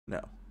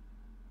Now,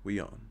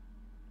 we on.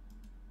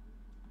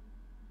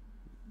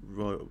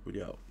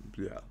 Yeah,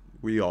 yeah,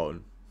 we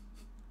on.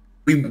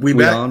 We We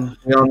back. on?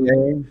 We on the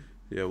air?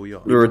 Yeah, we The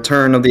on.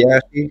 return of the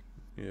Ashy?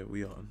 Yeah,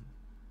 we on.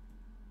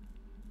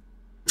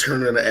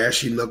 Turn of the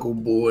Ashy Knuckle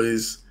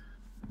Boys.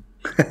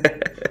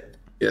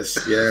 Yes,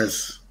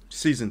 yes.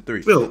 Season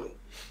 3. Been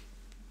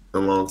a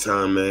long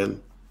time,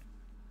 man.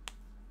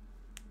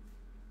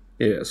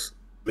 Yes.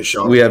 Miss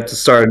We y'all. have to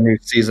start a new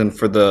season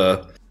for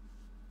the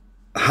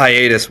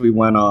hiatus we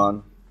went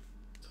on.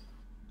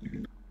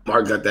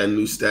 Mark got that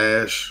new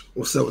stash.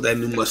 What's up with that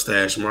new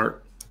mustache,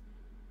 Mark?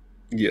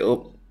 Yep.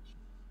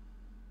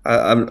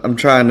 I'm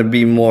trying to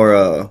be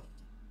more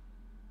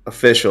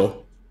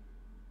official.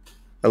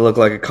 I look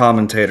like a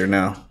commentator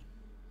now.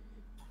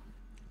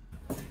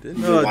 Didn't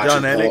You been John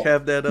watching Anik Paul?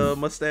 have that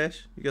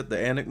mustache? You got the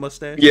Anik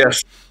mustache?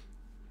 Yes.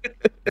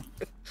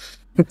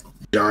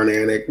 John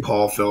Anik,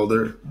 Paul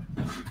Felder.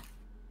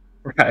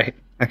 Right.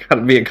 I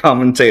gotta be a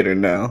commentator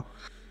now.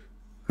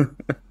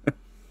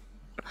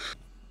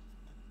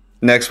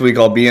 Next week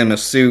I'll be in a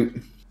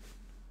suit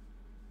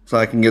so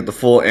I can get the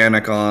full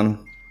Anik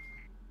on.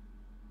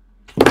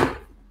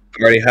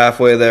 Already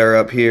halfway there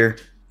up here.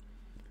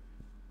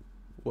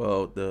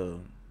 Well, there's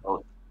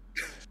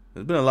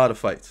been a lot of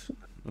fights.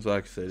 That's all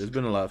I can say. There's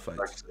been a lot of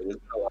fights.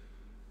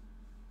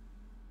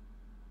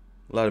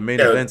 A lot of main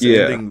events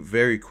Yeah. ending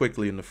very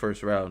quickly in the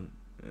first round,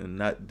 and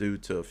not due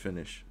to a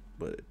finish,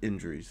 but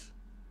injuries.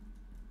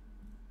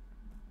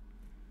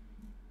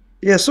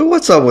 Yeah, so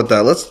what's up with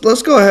that?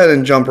 Let's go ahead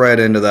and jump right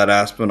into that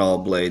Aspinall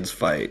Blades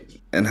fight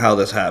and how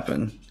this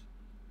happened.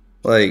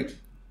 Like,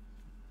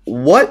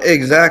 what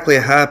exactly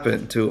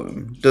happened to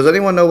him? Does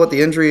anyone know what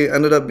the injury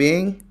ended up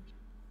being?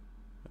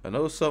 I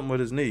know it's something with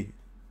his knee,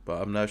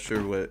 but I'm not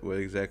sure what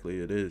exactly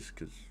it is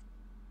because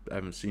I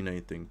haven't seen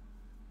anything.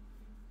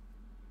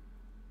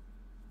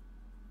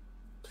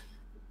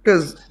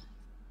 Because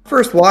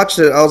first watched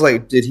it, I was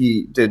like,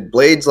 did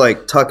Blades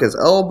like tuck his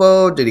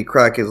elbow? Did he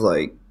crack his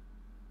like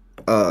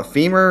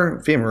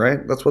femur,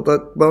 right? That's what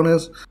that bone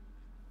is.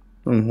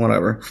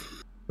 Whatever.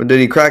 But did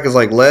he crack his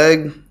like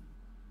leg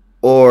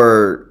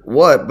or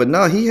what? But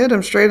no, he hit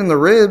him straight in the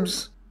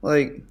ribs,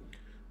 like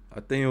I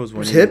think it was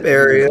when his he hip was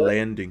area.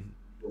 landing,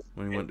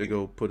 when he went to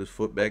go put his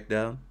foot back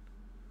down.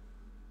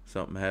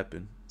 Something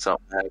happened. I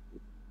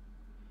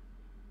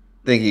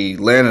think he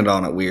landed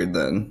on it weird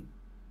then.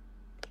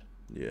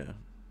 Yeah.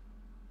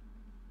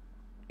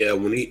 Yeah,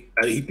 when he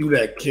threw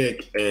that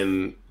kick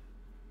and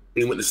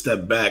he went to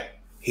step back,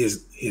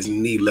 his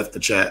knee left the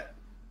chat.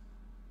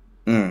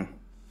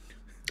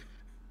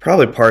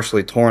 Probably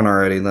partially torn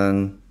already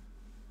then.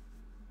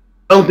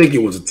 I don't think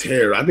it was a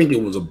tear. I think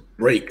it was a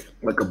break,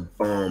 like a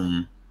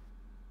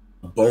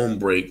bone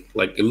break.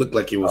 Like it looked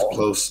like it was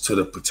close to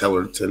the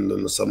patellar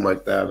tendon or something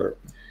like that, or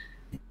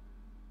it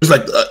was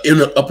like in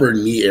the upper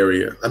knee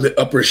area. I mean,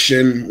 upper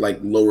shin, like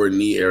lower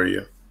knee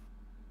area.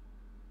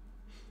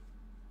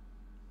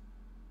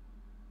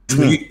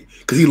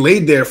 Because he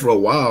laid there for a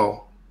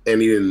while and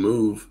he didn't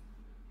move.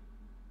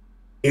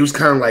 He was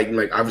kind of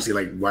like obviously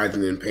like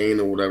writhing in pain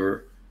or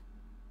whatever.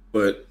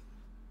 But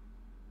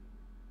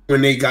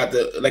when they got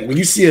when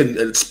you see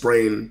a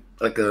sprain,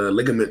 like a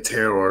ligament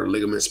tear or a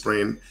ligament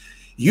sprain,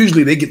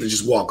 usually they get to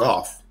just walk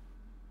off.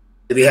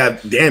 They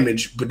have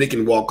damage, but they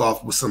can walk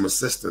off with some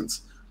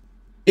assistance.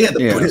 They had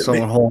to put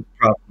someone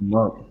prop him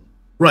up.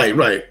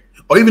 Right.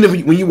 Or even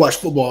when you watch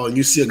football and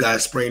you see a guy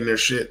sprain their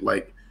shit,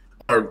 like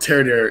or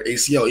tear their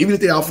ACL, even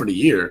if they're out for the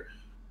year,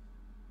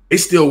 they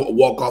still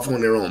walk off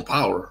on their own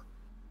power.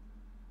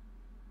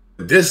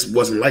 This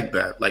wasn't like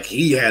that. Like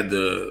he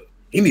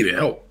needed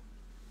help.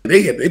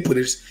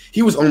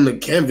 He was on the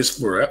canvas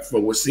for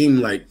what seemed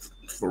like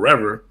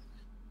forever,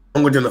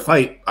 longer than the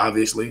fight,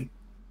 obviously.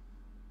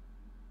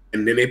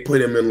 And then they put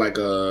him in like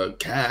a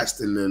cast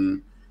and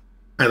then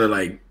kind of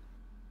like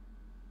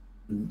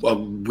a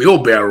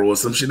wheelbarrow or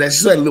some shit. That's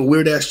just like a little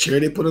weird ass chair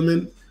they put him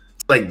in to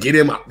like get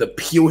him to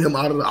peel him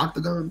out of the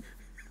octagon.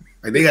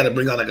 Like they got to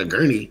bring out like a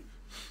gurney.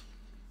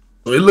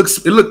 So it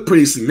looked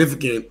pretty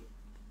significant.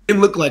 It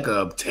looked like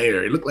a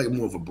tear. It looked like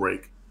more of a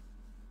break.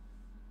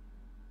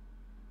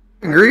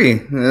 I agree.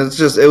 It was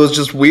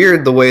just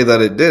weird the way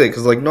that it did it,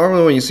 because like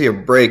normally when you see a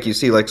break, you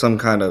see like some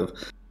kind of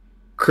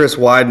Chris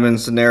Weidman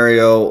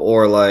scenario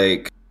or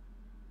like,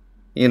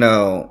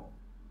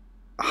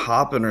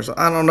 hopping or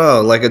something. I don't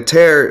know, like a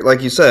tear.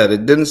 Like you said,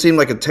 it didn't seem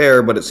like a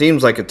tear, but it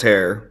seems like a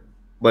tear.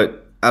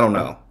 But I don't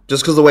know,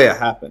 just because the way it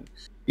happened.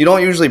 You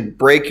don't usually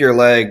break your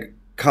leg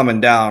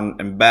coming down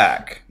and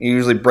back. You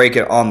usually break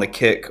it on the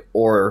kick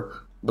or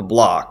the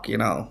block.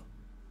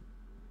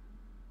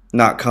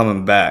 Not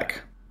coming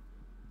back.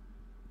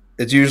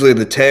 It's usually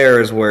the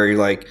tears where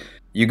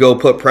you go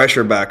put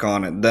pressure back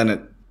on it, then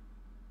it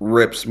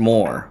rips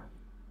more.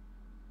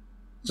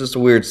 It's just a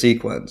weird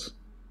sequence.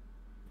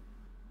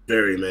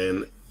 Very,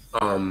 man.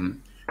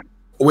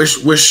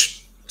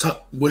 Wish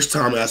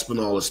Tom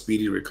Aspinall a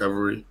speedy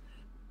recovery.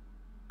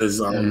 Because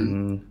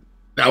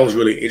I was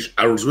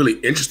really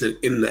interested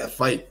in that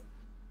fight.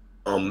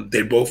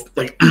 They both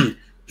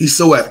he's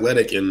so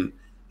athletic and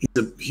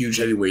he's a huge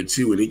heavyweight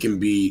too, and he can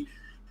be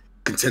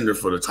contender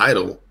for the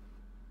title.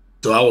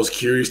 So I was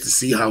curious to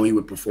see how he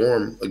would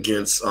perform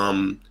against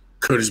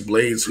Curtis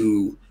Blades,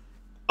 who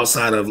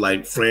outside of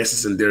like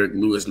Francis and Derek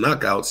Lewis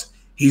knockouts,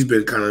 he's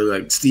been kind of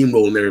like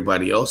steamrolling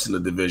everybody else in the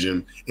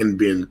division and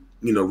being,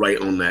 right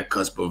on that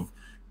cusp of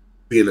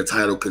being a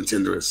title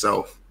contender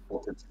itself.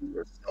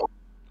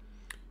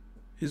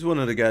 He's one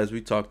of the guys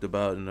we talked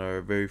about in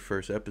our very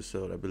first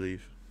episode, I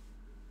believe.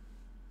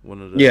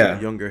 One of the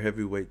younger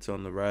heavyweights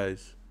on the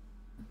rise.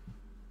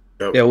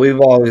 Yep. Yeah, we've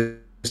always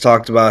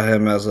talked about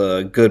him as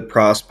a good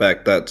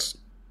prospect that's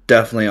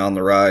definitely on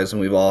the rise,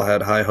 and we've all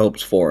had high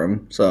hopes for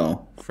him.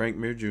 So Frank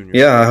Mir Jr.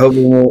 Yeah, I hope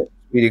he will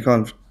speedy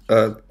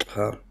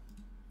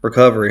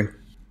recovery.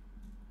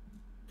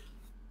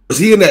 Was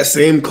he in that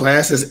same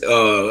class as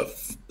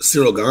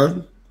Cyril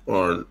Gahn,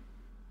 or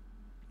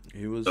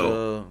he was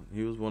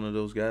one of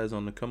those guys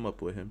on the come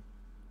up with him.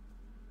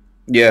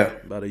 Yeah,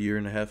 about a year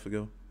and a half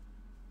ago.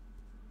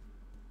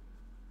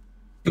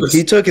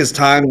 He took his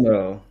time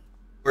though.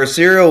 Where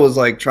Cyril was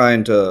like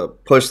trying to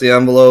push the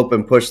envelope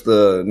and push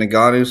the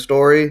Ngannou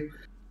story,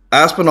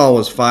 Aspinall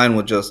was fine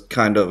with just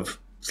kind of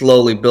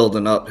slowly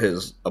building up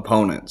his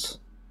opponents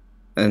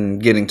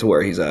and getting to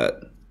where he's at.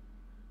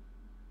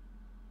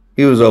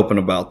 He was open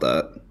about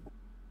that.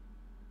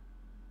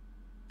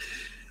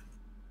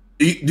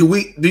 Do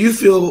you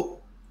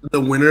feel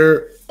the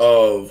winner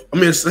of? I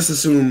mean, let's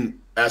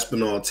assume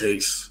Aspinall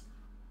takes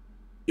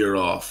a year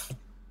off.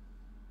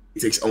 It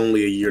takes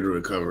only a year to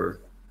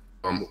recover.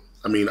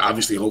 I mean,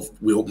 obviously,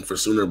 we're hoping for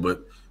sooner,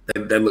 but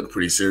that looked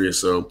pretty serious.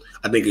 So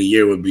I think a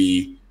year would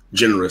be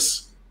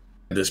generous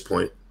at this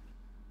point.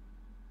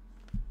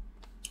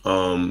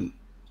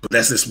 But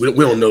that's just we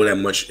don't know that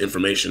much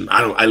information.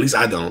 I don't. At least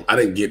I don't. I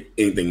didn't get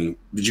anything.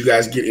 Did you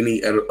guys get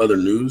any other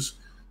news?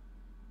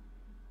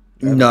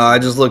 No, I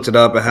just looked it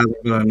up. It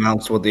hasn't been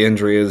announced what the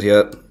injury is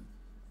yet.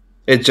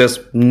 It's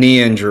just knee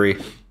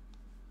injury.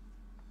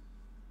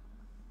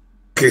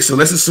 Okay, so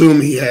let's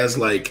assume he has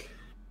like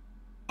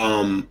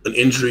an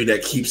injury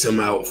that keeps him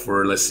out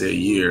for, let's say, a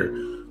year.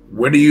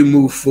 Where do you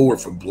move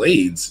forward for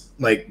Blades?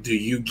 Like, do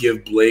you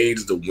give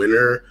Blades the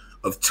winner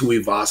of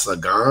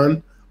Tuivasa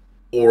Gane,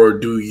 or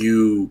do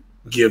you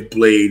give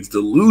Blades the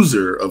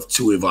loser of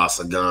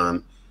Tuivasa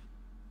Gane,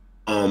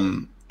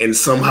 and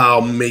somehow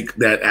make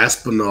that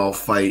Aspinall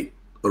fight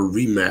a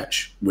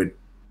rematch with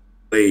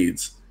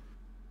Blades?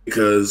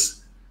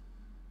 Because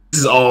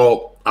this is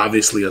all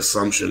obviously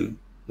assumption,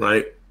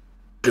 right?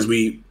 Because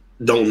we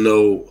don't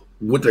know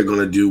what they're going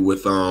to do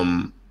with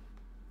Jones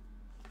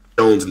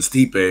and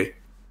Stipe.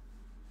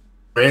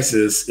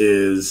 Francis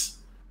is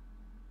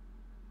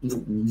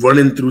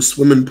running through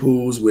swimming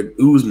pools with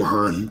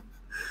Usman.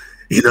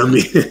 You know what I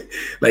mean?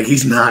 Like he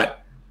has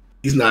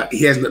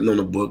nothing on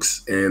the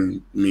books.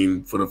 And I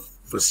mean, for the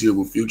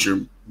foreseeable future,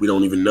 we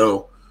don't even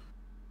know.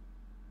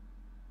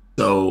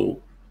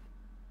 So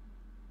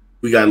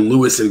we got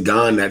Lewis and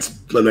Gane. That's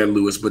not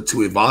Lewis, but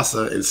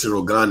Tuivasa and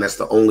Cyril Gane. That's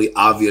the only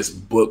obvious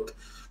booked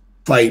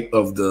fight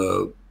of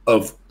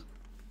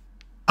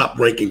top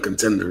ranking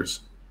contenders.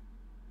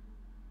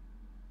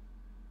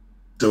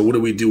 So what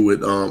do we do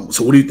with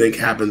so what do you think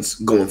happens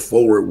going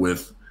forward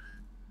with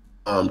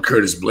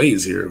Curtis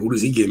Blades here? Who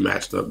does he get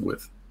matched up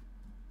with?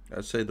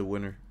 I'd say the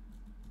winner.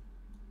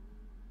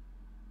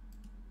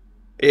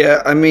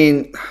 Yeah, I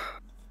mean,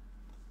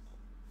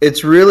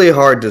 it's really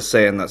hard to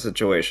say in that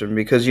situation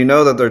because you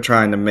know that they're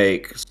trying to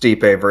make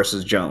Stipe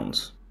versus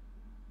Jones.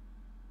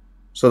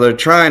 So they're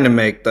trying to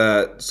make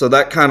that, so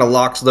that kind of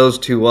locks those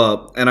two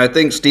up. And I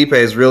think Stipe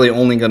is really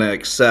only going to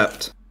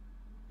accept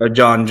a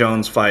John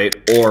Jones fight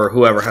or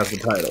whoever has the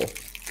title.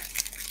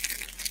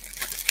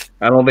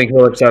 I don't think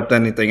he'll accept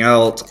anything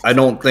else. I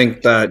don't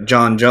think that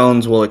John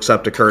Jones will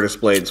accept a Curtis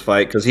Blades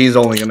fight because he's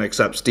only going to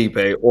accept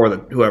Stipe or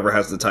whoever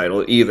has the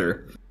title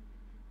either.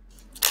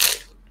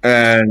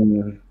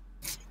 And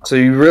so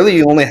you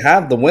really only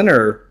have the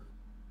winner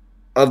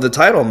of the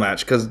title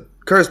match because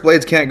Curtis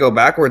Blades can't go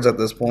backwards at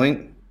this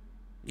point.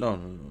 No.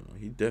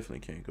 He definitely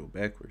can't go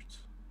backwards.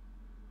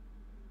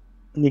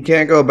 He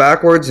can't go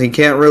backwards. He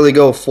can't really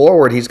go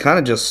forward. He's kind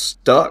of just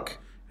stuck.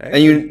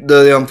 Actually, and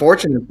the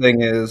unfortunate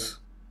thing is,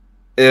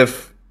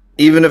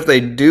 even if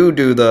they do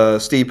the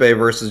Stipe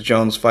versus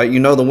Jones fight,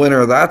 the winner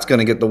of that's going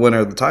to get the winner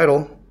of the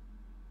title.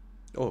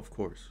 Oh, of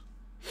course.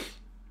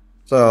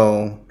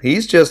 So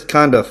he's just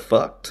kind of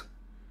fucked.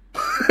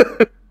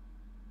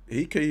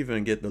 He could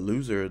even get the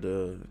loser of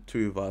the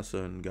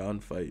Tuivasa and Gane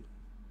fight,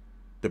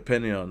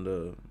 depending on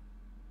the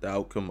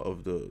outcome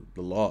of the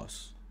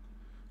loss.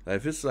 Like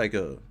if it's like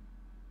a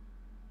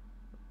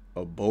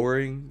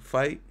boring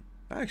fight,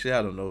 actually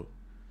I don't know,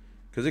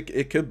 because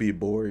it could be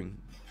boring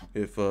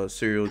if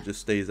Cyril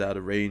just stays out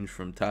of range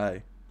from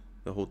Ty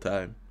the whole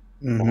time,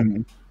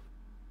 and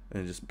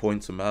just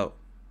points him out,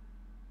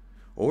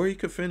 or he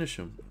could finish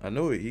him. I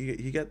know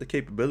he got the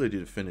capability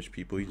to finish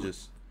people. He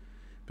just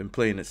been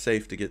playing it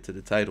safe to get to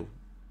the title,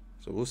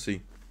 so we'll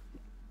see.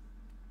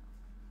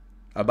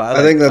 I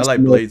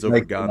like Blades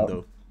over Gane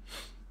though.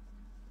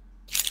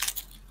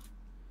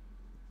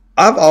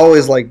 I've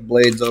always liked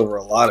Blades over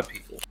a lot of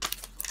people.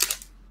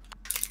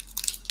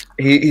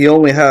 He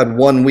only had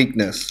one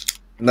weakness,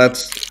 and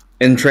that's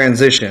in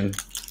transition,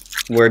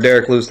 where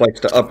Derek Lewis likes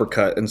to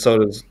uppercut, and so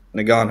does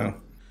Nagano.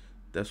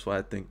 That's why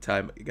I think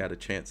Ty got a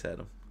chance at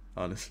him,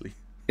 honestly.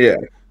 Yeah.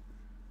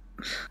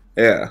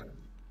 Yeah.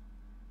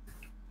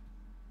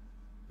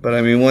 But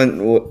I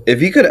mean, if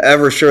he could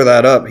ever shore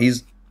that up,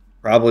 he's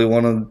probably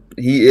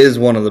he is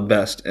one of the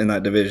best in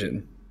that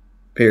division.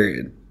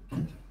 Period.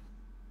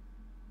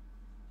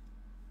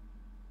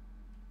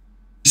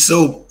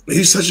 So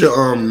he's such a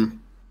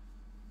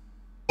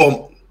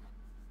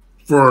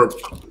for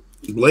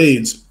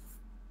Blades,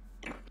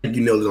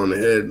 you nailed it on the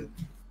head.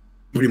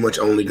 Pretty much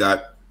only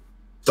got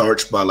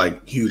starched by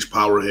like huge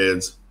power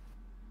heads.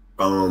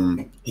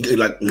 He got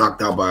like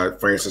knocked out by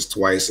Francis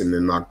twice and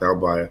then knocked out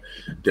by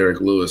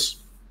Derek Lewis.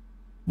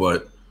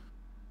 But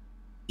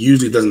he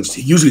usually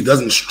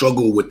doesn't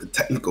struggle with the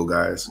technical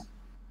guys.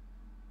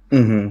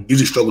 Mm-hmm.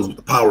 Usually struggles with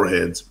the power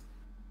heads.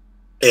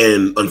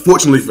 And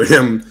unfortunately for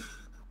him,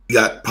 he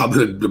got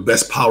probably the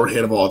best power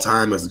head of all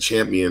time as a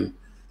champion.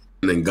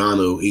 And then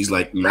Ngannou, he's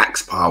like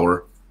max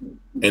power.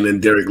 And then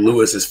Derek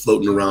Lewis is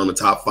floating around the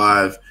top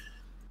 5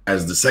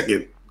 as the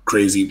second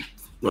crazy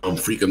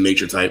freak of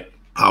nature type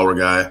power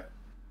guy.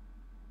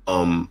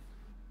 But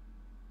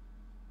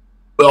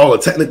all the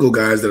technical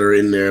guys that are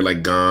in there,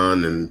 like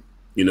Gon and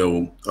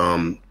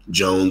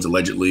Jones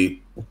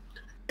allegedly,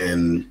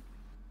 and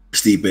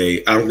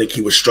Stipe, I don't think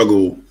he would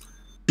struggle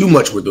too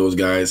much with those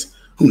guys.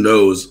 Who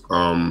knows?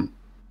 I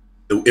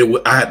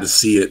had to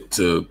see it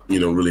to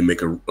really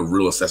make a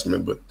real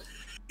assessment, but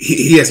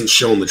he hasn't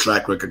shown the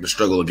track record to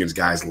struggle against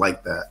guys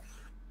like that.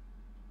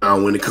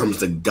 When it comes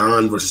to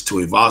Gon versus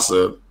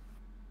Tuivasa,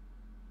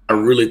 I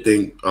really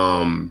think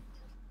Gon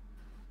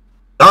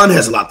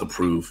has a lot to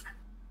prove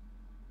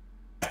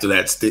after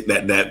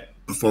that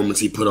performance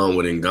he put on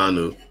with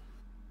Ngannou.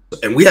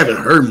 And we haven't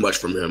heard much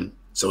from him.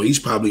 So he's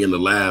probably in the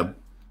lab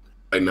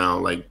right now,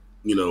 like,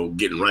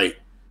 getting right.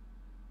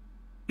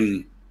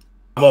 And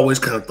I've always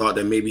kind of thought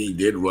that maybe he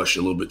did rush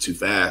a little bit too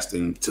fast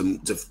and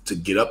to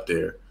get up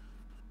there.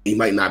 He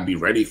might not be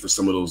ready for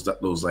some of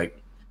those like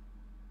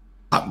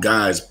top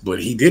guys, but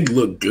he did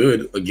look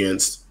good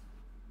against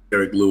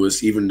Derek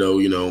Lewis, even though,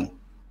 he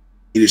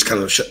just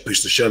kind of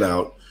pitched the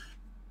shutout.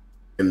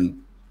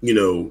 And,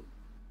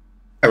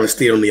 having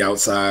stayed on the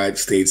outside,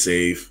 stayed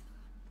safe.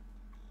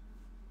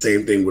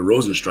 Same thing with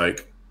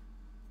Rosenstrike,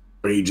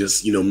 where he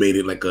just, made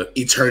it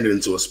he turned it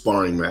into a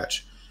sparring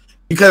match.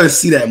 You kind of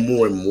see that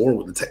more and more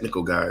with the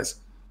technical guys.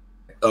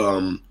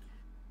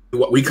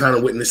 We kind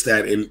of witnessed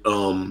that in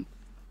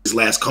his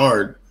last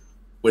card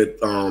with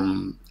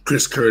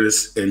Chris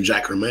Curtis and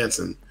Jack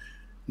Hermanson,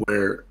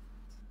 where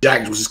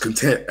Jack was just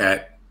content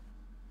at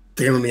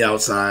staying on the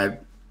outside,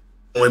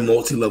 throwing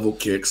multi-level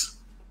kicks,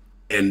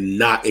 and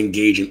not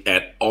engaging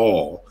at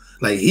all.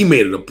 Like, he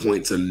made it a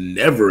point to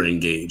never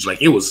engage.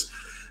 Like, it was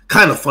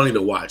kind of funny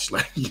to watch.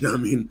 Like, you know what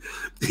I mean?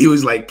 He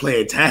was like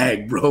playing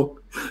tag, bro.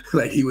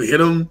 Like, he would hit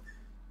him,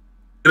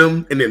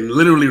 and then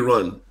literally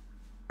run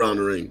around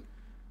the ring.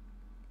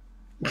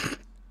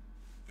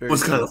 It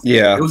was kind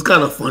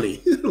of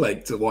funny,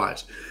 like, to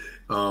watch.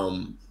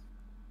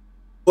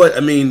 But I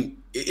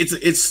mean,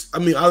 it's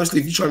obviously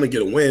if you're trying to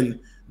get a win,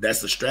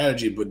 that's the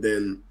strategy. But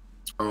then,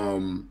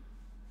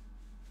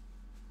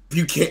 if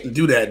you can't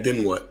do that,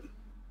 then what?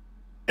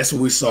 That's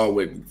what we saw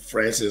with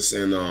Francis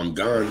and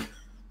Gon.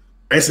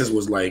 Francis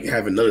was like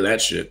having none of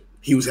that shit.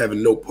 He was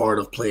having no part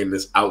of playing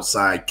this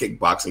outside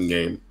kickboxing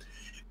game,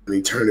 and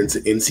he turned into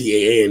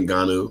NCAA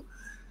Ngannou,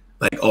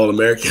 like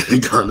All-American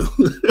Ngannou.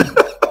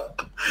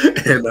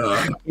 And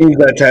he's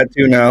that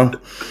tattoo now.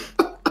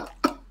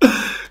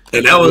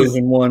 And that was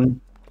one.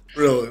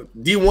 Real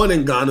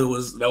D1 Ngannou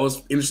was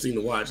interesting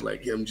to watch.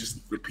 Like, him just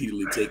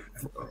repeatedly take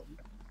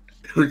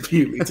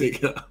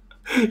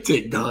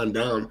Gon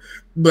down.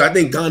 But I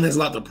think Gon has a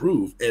lot to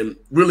prove, and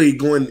really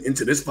going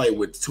into this fight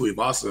with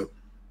Tuivasa,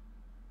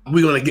 I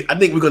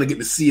think we're gonna get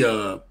to see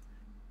a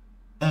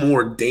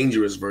more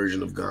dangerous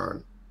version of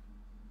Gon.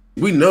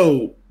 We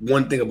know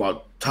one thing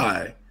about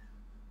Ty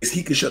is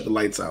he can shut the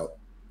lights out.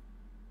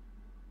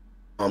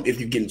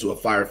 If you get into a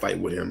firefight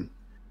with him.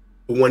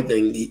 But one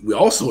thing we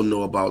also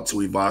know about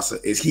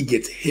Tuivasa is he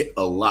gets hit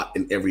a lot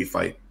in every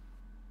fight.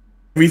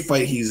 Every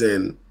fight he's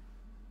in,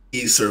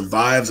 he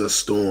survives a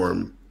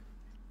storm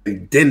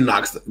and then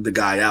knocks the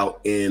guy out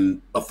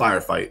in a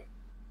firefight.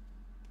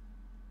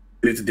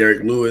 He did it to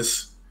Derek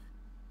Lewis.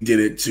 He did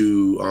it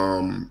to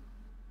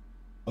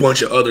a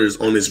bunch of others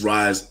on his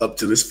rise up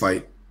to this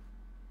fight.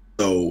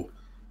 So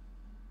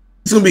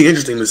it's going to be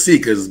interesting to see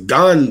because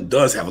Gon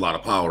does have a lot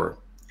of power.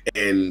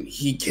 And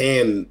he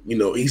can,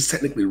 he's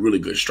technically a really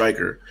good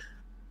striker.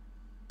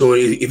 So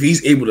if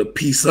he's able to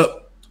piece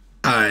up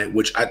Ty,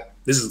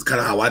 this is kind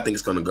of how I think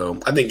it's going to go.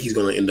 I think he's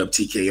going to end up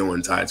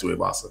TKOing Ty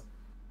Tuivasa.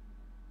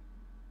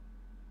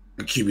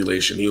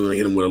 Accumulation. He's going to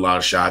hit him with a lot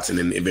of shots and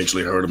then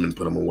eventually hurt him and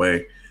put him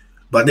away.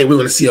 But I think we're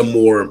going to see a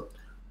more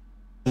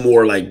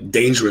like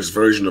dangerous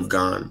version of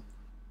Gon.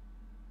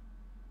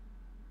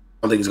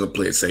 I don't think he's going to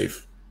play it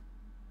safe.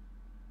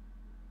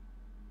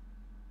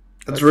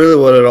 That's really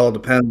what it all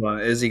depends on.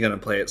 Is he going to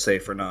play it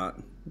safe or not?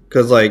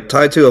 Because like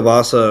Tai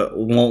Tuivasa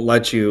won't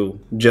let you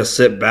just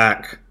sit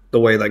back the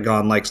way that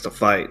Gon likes to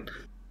fight.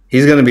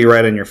 He's going to be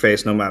right in your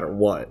face no matter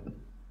what.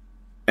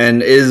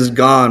 And is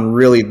Gon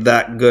really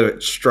that good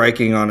at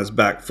striking on his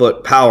back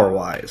foot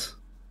power-wise?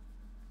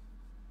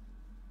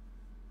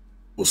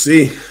 We'll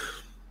see.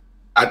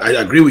 I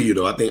agree with you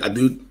though. I think I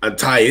do.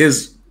 Ty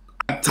is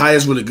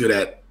really good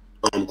at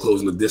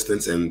closing the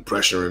distance and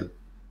pressuring.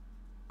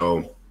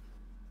 So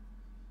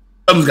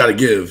something's got to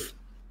give.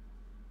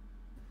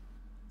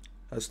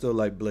 I still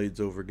like Blades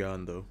over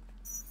Gon though.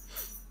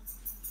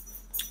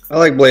 I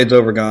like Blades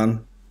over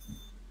Gon.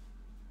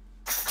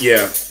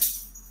 Yeah.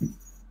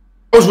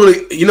 I was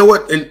really, you know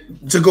what?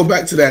 And to go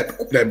back to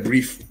that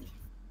brief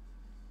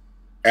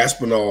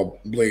Aspinall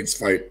Blades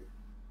fight,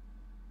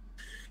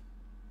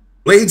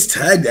 Blades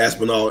tagged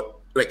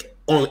Aspinall like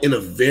in a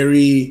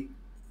very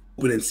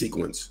opening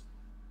sequence,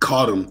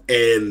 caught him,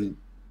 and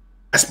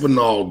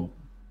Aspinall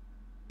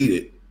beat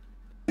it.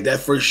 That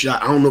first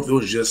shot, I don't know if it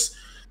was just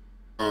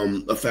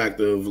a fact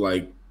of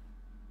like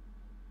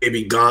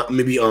maybe Curtis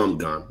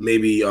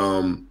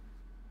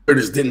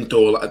didn't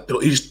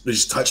he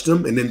just touched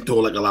him and didn't throw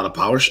like a lot of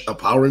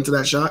power into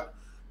that shot,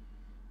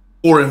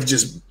 or if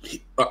just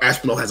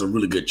Aspinall has a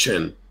really good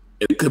chin.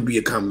 It could be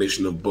a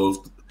combination of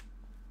both.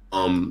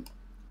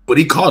 But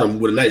he caught him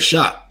with a nice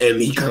shot,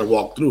 and he kind of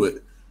walked through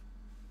it.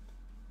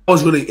 I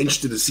was really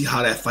interested to see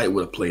how that fight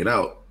would have played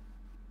out.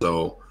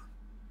 So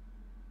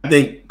I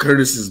think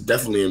Curtis is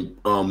definitely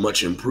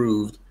much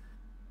improved,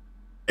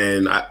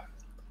 and I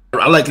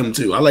like him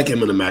too. I like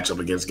him in the matchup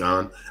against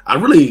Gon.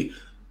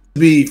 To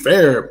be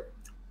fair,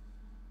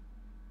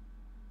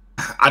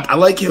 I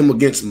like him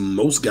against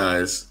most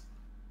guys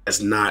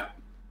that's not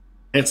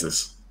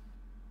Francis.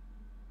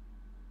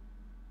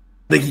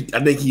 I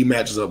think he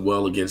matches up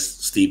well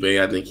against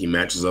Stipe. I think he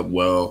matches up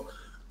well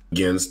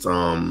against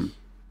John.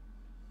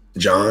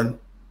 I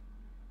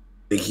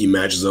think he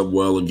matches up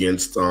well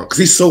against because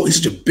he's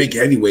such a big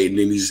heavyweight, and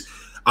then he's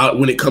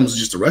when it comes to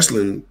just the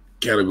wrestling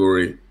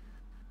category.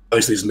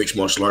 Obviously, it's mixed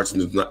martial arts,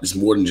 and it's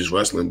more than just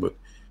wrestling, but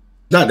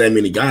not that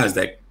many guys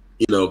that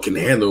can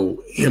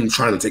handle him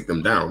trying to take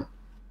them down.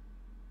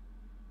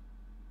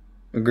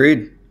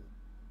 Agreed.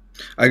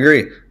 I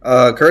agree.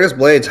 Curtis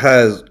Blades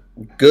has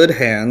good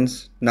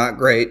hands, not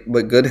great,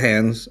 but good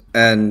hands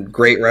and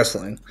great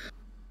wrestling.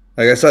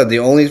 Like I said, the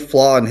only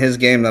flaw in his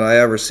game that I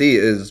ever see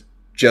is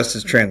just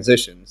his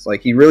transitions.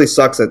 Like he really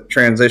sucks at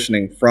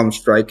transitioning from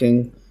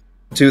striking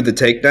to the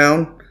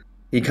takedown.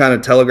 He kind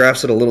of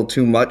telegraphs it a little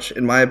too much,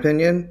 in my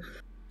opinion.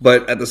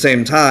 But at the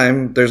same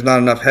time, there's not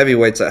enough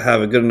heavyweights that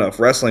have a good enough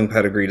wrestling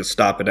pedigree to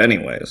stop it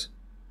anyways.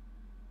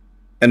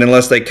 And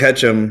unless they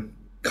catch him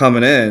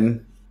coming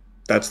in,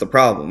 that's the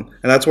problem.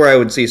 And that's where I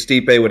would see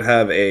Stipe would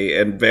have a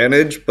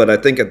advantage. But I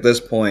think at this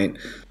point,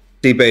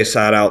 Stipe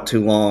sat out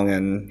too long,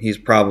 and he's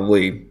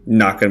probably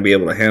not going to be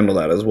able to handle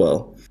that as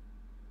well.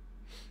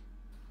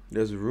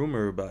 There's a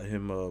rumor about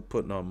him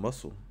putting on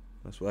muscle.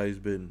 That's why he's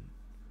been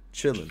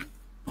chilling.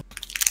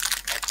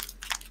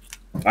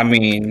 I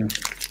mean,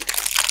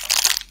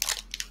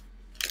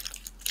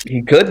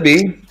 he could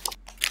be.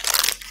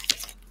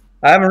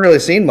 I haven't really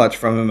seen much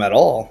from him at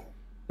all,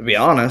 to be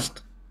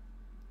honest.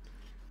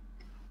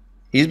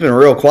 He's been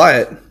real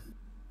quiet.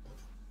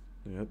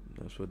 Yep,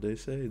 that's what they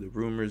say. The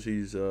rumors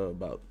he's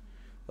about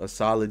a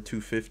solid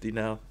 250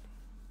 now.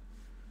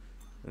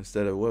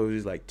 Instead of, what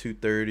was he, like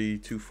 230,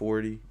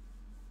 240?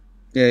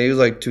 Yeah, he was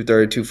like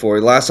 230,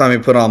 240. Last time he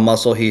put on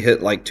muscle, he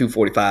hit like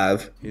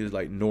 245. He was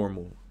like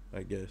normal,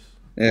 I guess.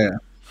 Yeah.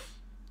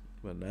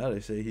 But now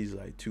they say he's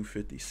like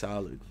 250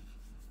 solid.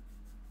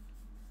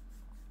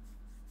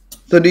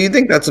 So do you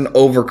think that's an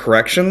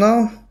overcorrection,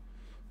 though?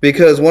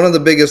 Because one of the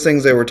biggest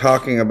things they were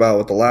talking about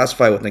with the last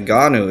fight with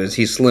Ngannou is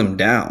he slimmed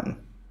down.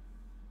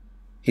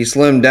 He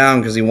slimmed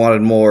down because he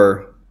wanted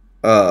more,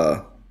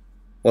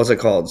 what's it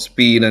called,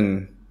 speed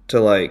and to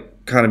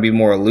like kind of be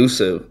more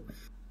elusive.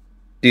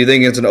 Do you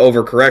think it's an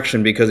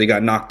overcorrection because he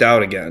got knocked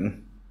out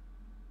again?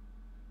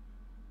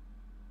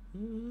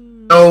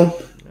 No,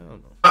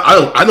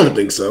 I don't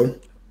think so.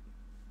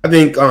 I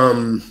think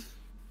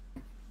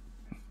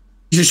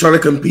he's just trying to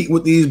compete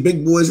with these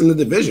big boys in the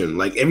division.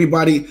 Like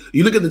everybody,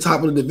 you look at the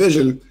top of the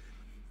division: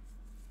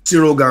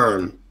 Cyril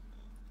Gane,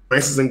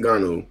 Francis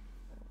Ngannou,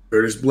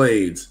 Curtis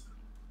Blades,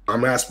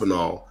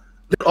 Aspinall.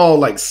 They're all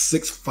like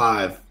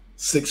 6'5",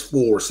 6'4",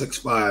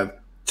 6'5",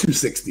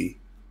 260.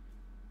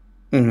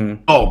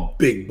 Mm-hmm. All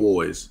big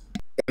boys.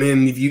 And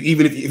then if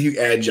you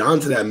add John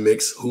to that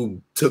mix,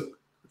 who took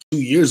 2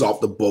 years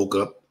off the bulk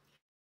up,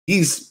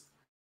 he's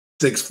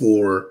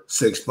 6'4",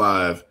 6'5",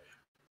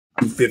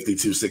 250,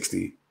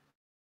 260.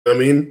 I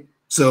mean,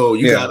 so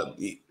you got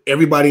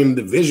everybody in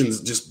the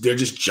divisions. They're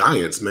just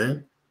giants,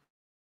 man.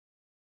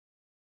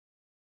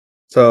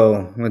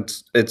 So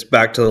it's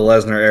back to the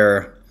Lesnar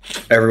era.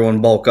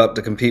 Everyone bulk up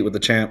to compete with the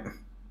champ.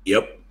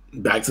 Yep,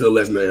 back to the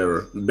Lesnar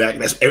era.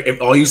 That's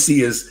all you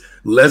see is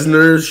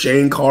Lesnar,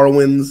 Shane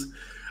Carwins,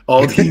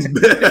 all these,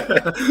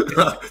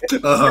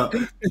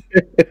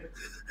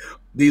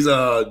 these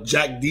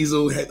Jack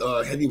Diesel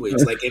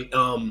heavyweights, like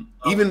even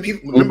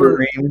remember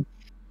Wolverine.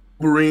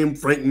 Kareem,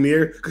 Frank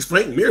Mir, because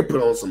Frank Mir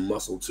put on some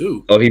muscle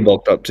too. Oh, he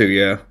bulked up too.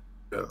 Yeah.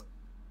 Yeah.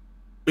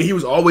 I mean, he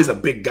was always a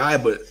big guy,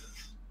 but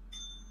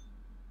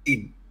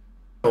he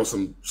on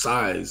some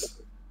size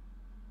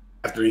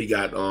after he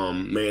got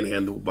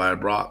manhandled by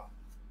Brock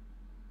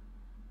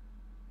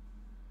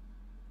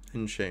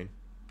and Shane.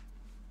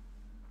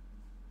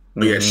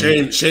 But yeah,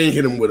 Shane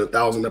hit him with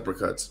 1,000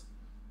 uppercuts.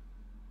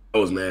 That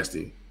was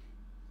nasty.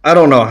 I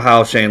don't know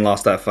how Shane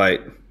lost that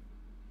fight.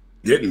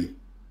 Didn't.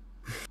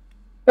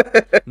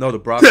 No, the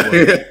Brock one.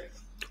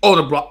 Oh,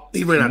 the Brock.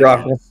 He ran out Brock.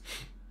 of gas.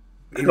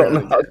 I don't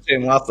know how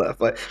Shane lost that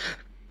fight.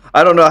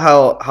 I don't know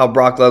how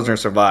Brock Lesnar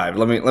survived.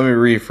 Let me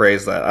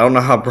rephrase that. I don't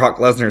know how Brock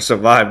Lesnar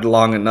survived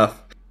long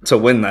enough to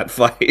win that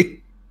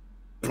fight.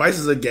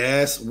 Prices of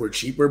gas were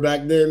cheaper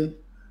back then.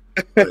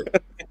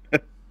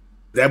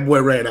 That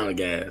boy ran out of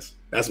gas.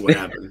 That's what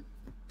happened.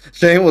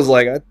 Shane was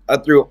like, I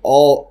threw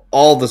all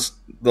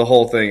the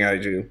whole thing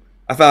at you.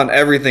 I found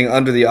everything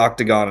under the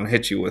octagon and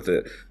hit you with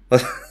it.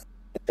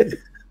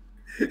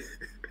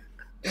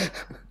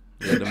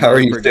 Yeah, the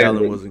miles per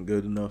gallon wasn't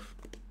good enough.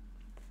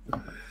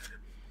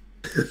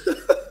 Let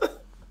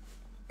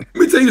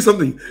me tell you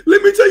something.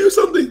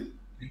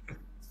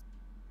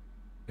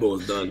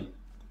 Boy's done.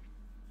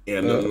 Yeah,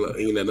 ain't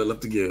nothing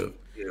left to give.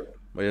 Yeah.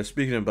 But yeah,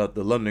 speaking about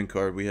the London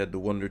card, we had the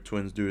Wonder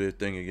Twins do their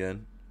thing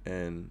again,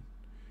 and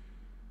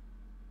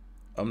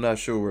I'm not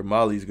sure where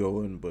Molly's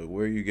going, but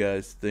where you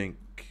guys think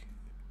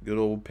good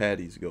old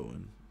Patty's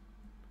going?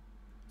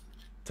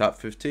 Top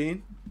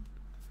 15?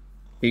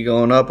 He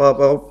going up.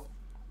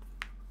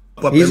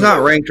 He's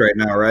not ranked right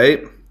now,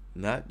 right?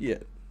 Not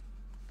yet.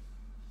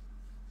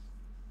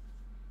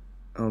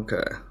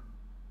 Okay.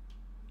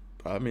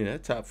 I mean,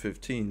 that top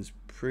 15 is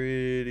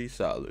pretty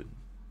solid.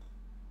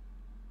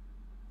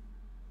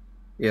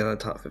 Yeah,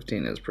 that top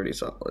 15 is pretty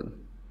solid.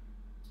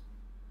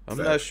 I'm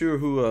not sure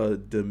who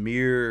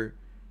Damir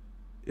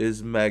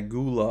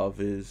Ismagulov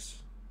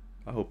is.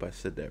 I hope I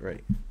said that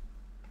right.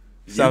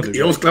 That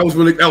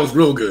was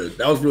real good.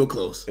 That was real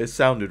close. It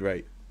sounded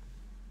right.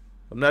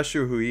 I'm not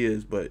sure who he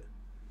is, but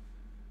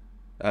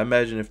I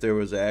imagine if there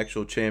was an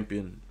actual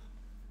champion,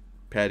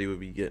 Patty would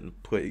be getting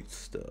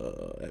placed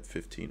at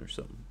 15 or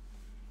something.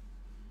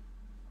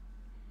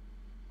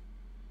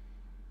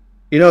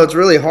 You know, it's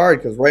really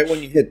hard because right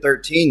when you hit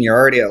 13, you're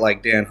already at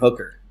like Dan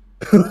Hooker.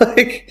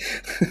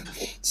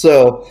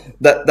 So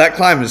that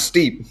climb is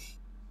steep.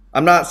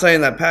 I'm not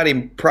saying that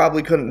Patty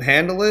probably couldn't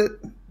handle it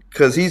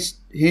because he's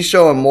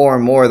showing more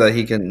and more that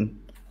he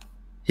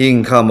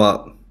can come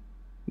up.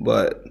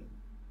 But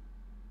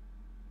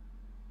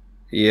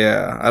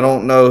yeah, I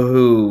don't know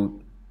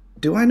who.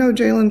 Do I know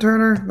Jalen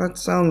Turner? That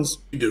sounds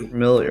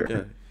familiar.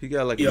 Yeah, he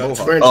got like a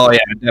mohawk. Oh yeah,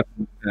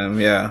 definitely him.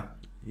 Yeah,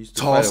 he's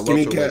tall,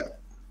 skinny cat.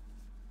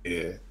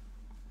 Yeah.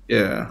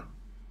 Yeah.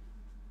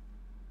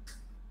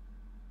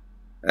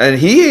 And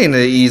he ain't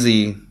an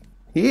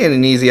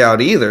easy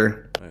out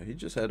either. He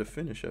just had a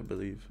finish, I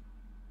believe.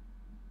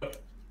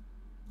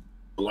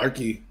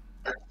 Larky.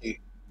 Yeah,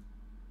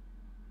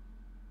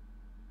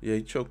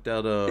 he choked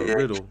out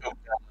Riddle.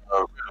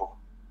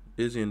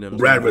 Izzy and them.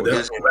 Brad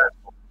Riddle.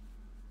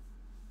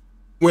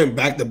 Went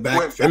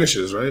back-to-back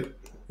finishes, right?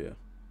 Yeah.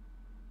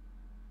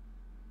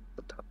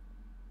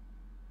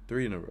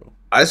 3 in a row.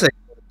 I say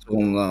to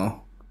him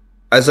though.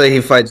 I say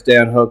he fights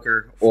Dan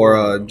Hooker or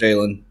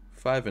Jalen.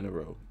 5 in a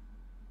row.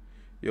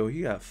 Yo,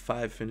 he got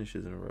 5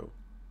 finishes in a row.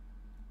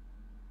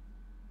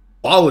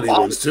 Quality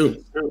ones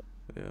too.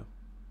 Yeah.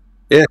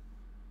 Yeah.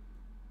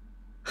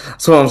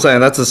 That's what I'm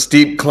saying. That's a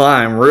steep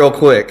climb, real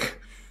quick.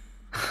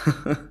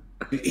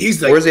 He's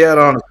like, where's he at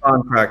on his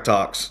contract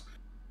talks?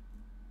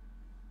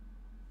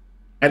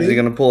 Is he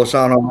going to pull a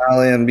Sean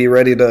O'Malley and be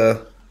ready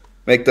to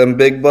make them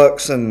big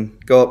bucks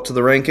and go up to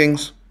the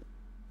rankings?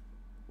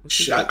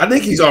 I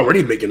think he's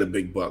already making the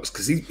big bucks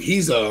because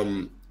he's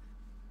every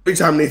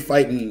time they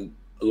fight in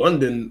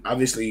London,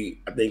 obviously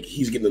I think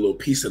he's getting a little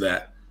piece of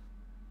that.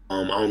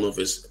 I don't know if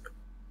it's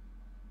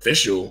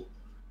official,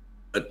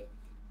 but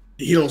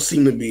he don't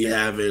seem to be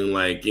having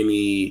like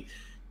any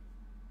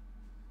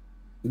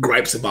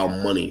gripes about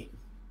money.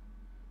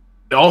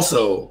 And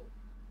also,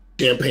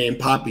 Champagne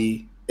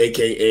Poppy,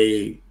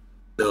 aka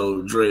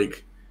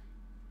Drake,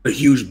 a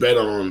huge bet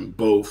on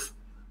both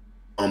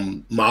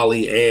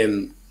Molly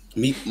and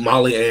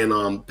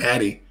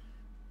Patty,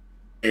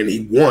 and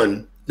he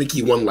won. I think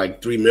he won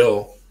like $3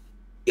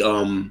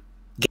 million.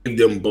 Gave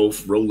them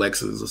both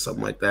Rolexes or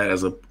something like that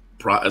as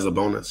a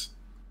bonus.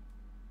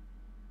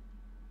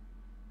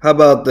 How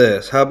about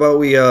this? How about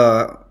we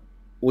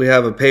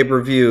have a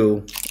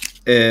pay-per-view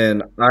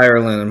in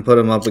Ireland and put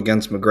him up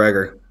against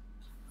McGregor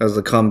as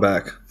the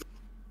comeback?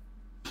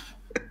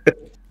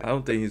 I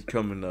don't think he's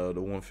coming to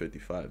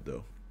 155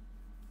 though.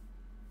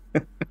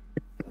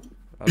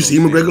 You see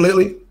McGregor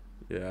lately?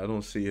 Yeah, I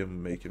don't see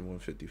him making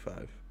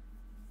 155.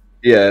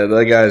 Yeah,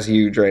 that guy's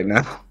huge right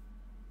now.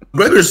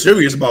 McGregor's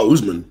serious about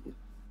Usman.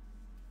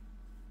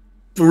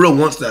 For real,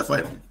 wants that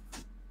fight.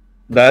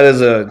 That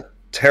is a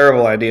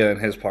terrible idea on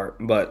his part,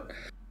 but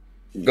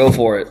Go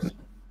for it.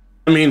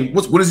 I mean,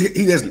 what is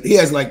he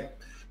has like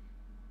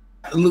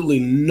absolutely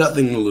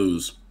nothing to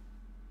lose.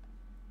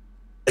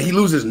 He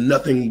loses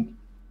nothing.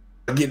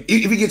 Again,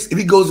 if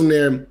he goes in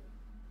there,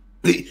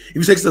 if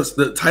he takes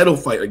the title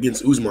fight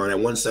against Usman at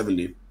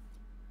 170,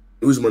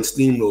 Usman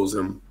steamrolls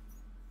him.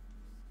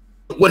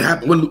 What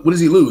happened? What does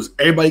he lose?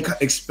 Everybody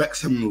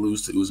expects him to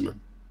lose to Usman.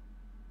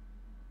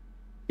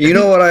 You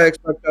know what I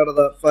expect out of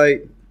that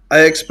fight?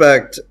 I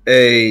expect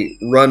a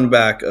run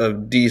back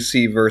of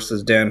DC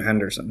versus Dan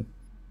Henderson.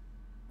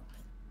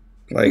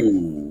 Like,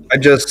 ooh. I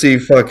just see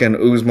fucking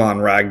Usman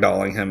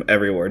ragdolling him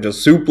everywhere.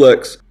 Just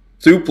suplex.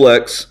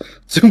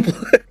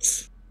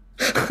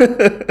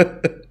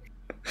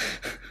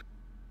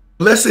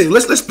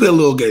 Let's play a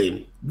little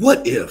game.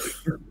 What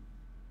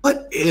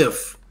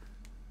if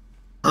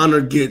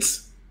Conor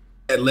gets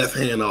that left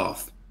hand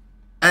off,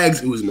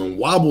 ags Usman,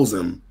 wobbles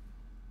him,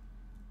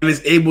 and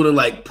is able to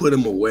like put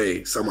him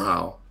away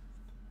somehow?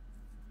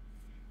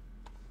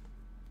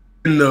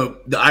 And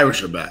the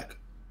Irish are back.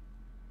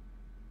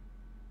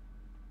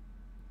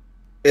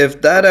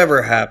 If that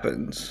ever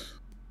happens,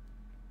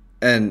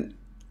 and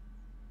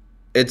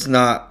it's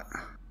not,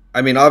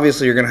 I mean,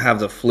 obviously you're going to have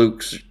the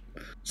fluke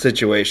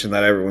situation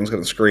that everyone's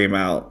going to scream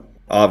out,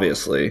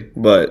 obviously,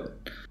 but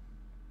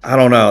I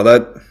don't know.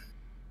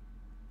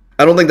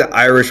 I don't think the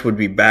Irish would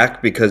be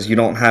back because you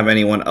don't have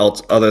anyone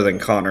else other than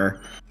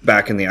Conor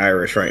back in the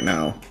Irish right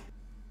now.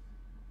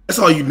 That's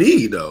all you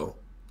need, though.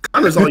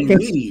 Conor's all you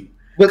need.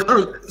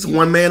 It's a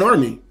one-man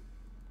army.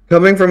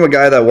 Coming from a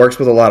guy that works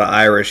with a lot of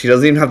Irish, he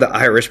doesn't even have the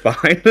Irish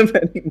behind him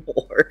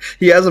anymore.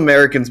 He has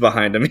Americans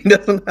behind him. He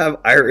doesn't have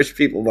Irish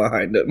people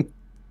behind him.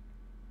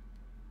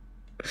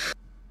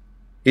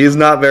 He's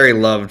not very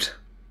loved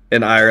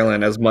in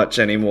Ireland as much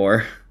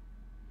anymore.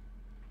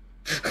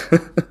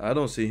 I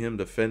don't see him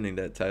defending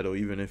that title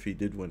even if he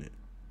did win it.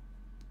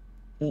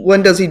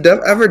 When does he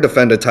ever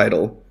defend a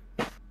title?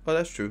 Oh,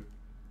 that's true.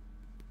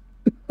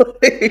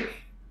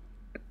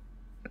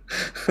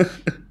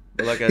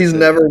 Like he's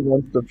never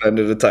once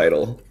defended a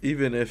title.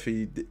 Even if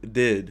he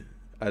did,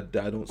 I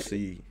don't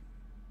see,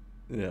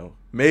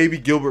 maybe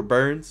Gilbert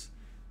Burns,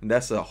 and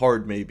that's a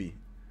hard maybe.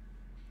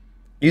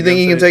 You think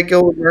he can take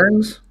Gilbert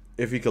Burns?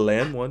 If he could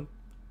land one.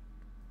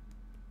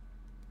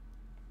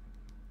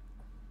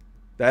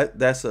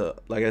 That's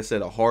like I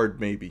said, a hard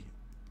maybe.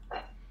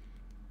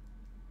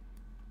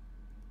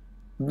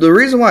 The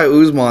reason why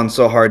Usman's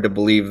so hard to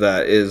believe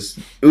that is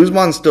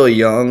Usman's still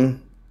young.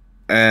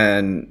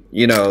 And,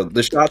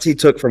 the shots he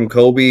took from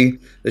Kobe,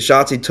 the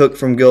shots he took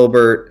from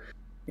Gilbert,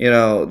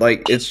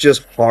 it's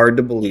just hard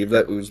to believe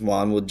that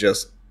Usman would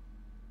just...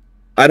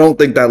 I don't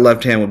think that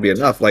left hand would be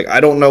enough. Like, I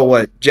don't know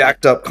what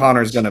jacked up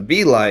Conor's going to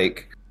be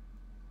like,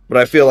 but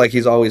I feel like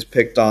he's always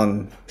picked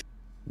on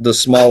the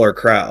smaller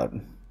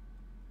crowd.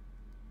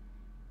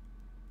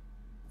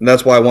 And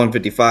that's why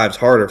 155 is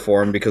harder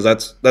for him, because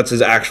that's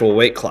his actual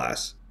weight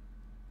class.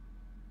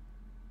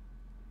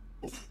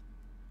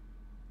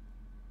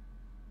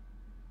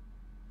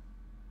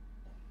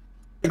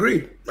 I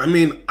agree. I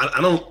mean, I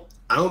don't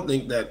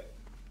think that.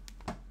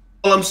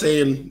 All I'm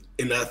saying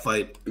in that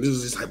fight, this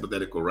is just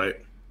hypothetical, right?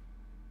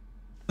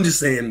 I'm just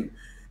saying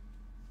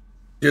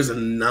there's a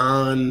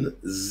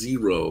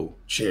non-zero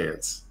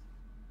chance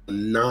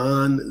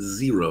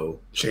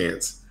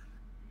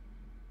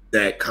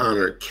that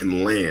Conor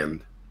can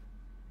land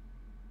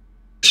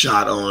a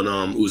shot on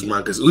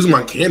Usman, because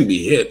Usman can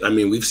be hit. I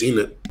mean, we've seen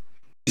it.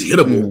 He's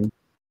hittable,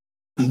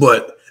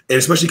 but and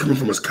especially coming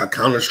from a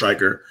counter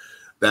striker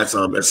that's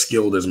as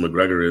skilled as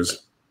McGregor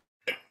is.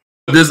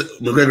 Does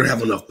McGregor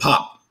have enough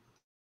pop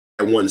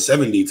at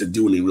 170 to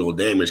do any real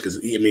damage? Because,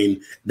 I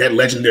mean, that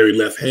legendary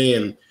left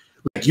hand,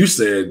 like you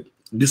said,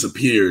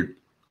 disappeared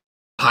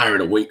higher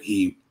the weight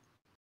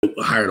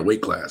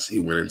class he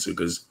went into.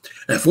 Because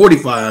at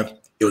 45,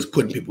 it was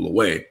putting people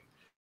away.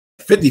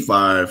 At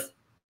 55,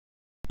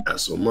 not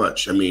so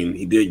much. I mean,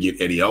 he did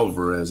get Eddie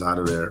Alvarez out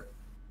of there.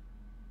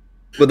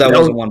 But that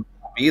wasn't one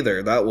pop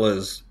either. That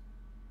was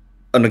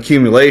an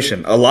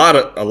accumulation, a lot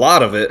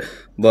of it,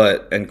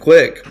 and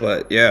quick.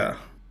 But yeah,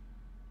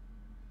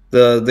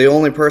 the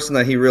only person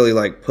that he really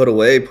like put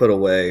away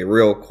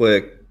real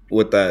quick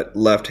with that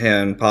left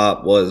hand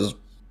pop was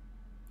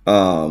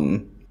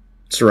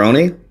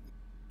Cerrone,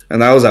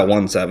 and that was at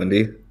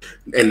 170.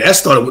 And that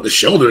started with the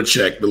shoulder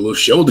check, the little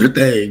shoulder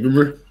thing.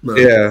 Remember? No,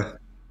 yeah,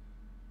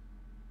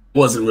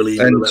 wasn't really.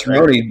 And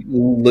Cerrone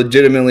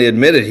legitimately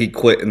admitted he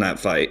quit in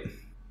that fight.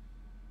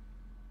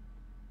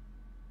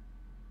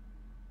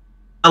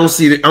 I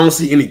don't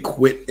see any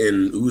quit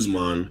in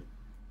Usman.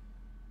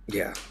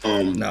 Yeah.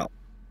 No.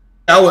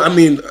 I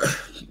mean,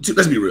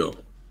 let's be real.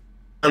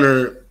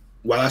 Conor,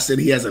 while I said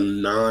he has a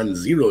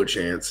non-zero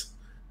chance,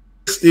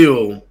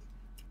 still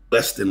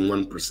less than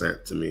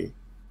 1% to me.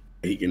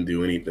 He can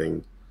do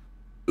anything,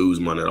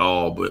 Usman at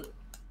all. But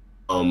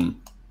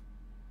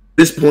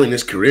this point in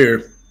his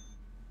career,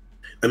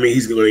 I mean,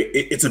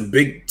 it's a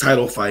big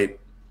title fight,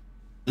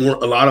 a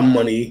lot of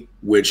money.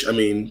 Which, I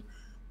mean,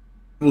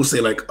 people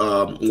say like,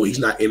 well, he's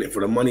not in it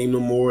for the money no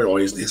more, or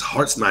his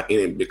heart's not in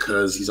it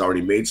because he's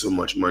already made so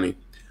much money.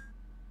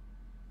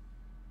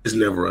 is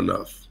never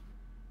enough.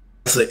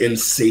 It's an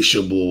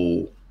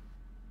insatiable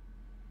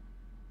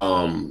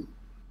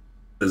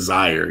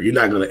desire. You're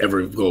not gonna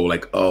ever go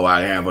like, oh,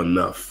 I have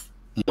enough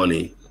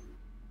money.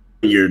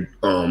 You're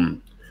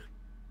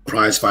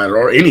prize fighter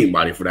or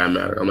anybody for that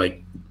matter. I'm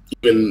like,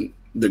 even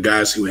the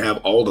guys who have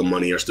all the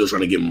money are still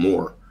trying to get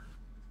more.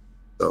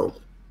 So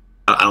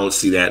I don't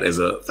see that as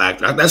a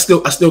factor. I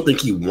still think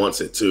he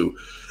wants it too.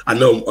 I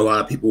know a lot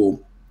of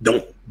people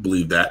don't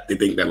believe that. They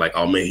think that like,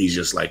 oh man, he's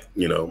just like,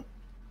 you know,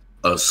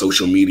 a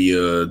social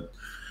media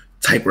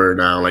typer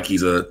now, like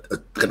he's got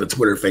the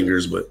Twitter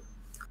fingers, but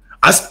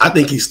I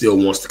think he still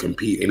wants to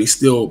compete, and he's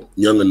still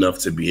young enough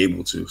to be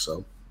able to.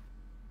 So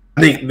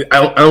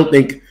I don't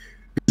think this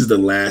is the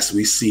last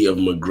we see of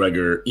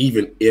McGregor,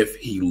 even if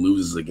he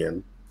loses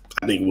again.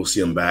 I think we'll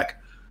see him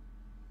back.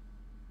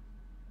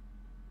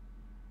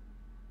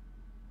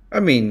 I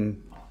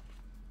mean,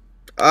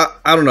 I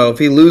don't know if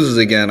he loses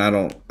again. I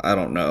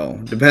don't know.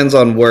 Depends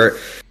on where.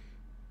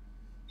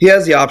 He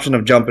has the option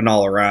of jumping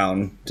all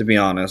around, to be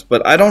honest.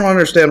 But I don't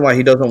understand why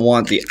he doesn't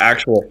want the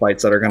actual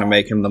fights that are going to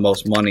make him the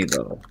most money,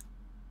 though.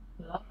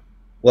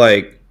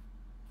 Like,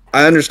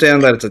 I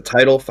understand that it's a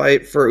title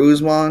fight for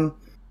Usman,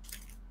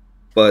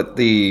 but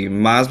the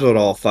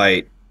Masvidal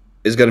fight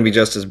is going to be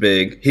just as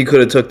big. He could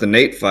have took the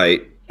Nate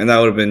fight, and that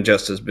would have been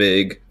just as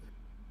big.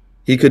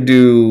 He could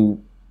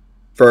do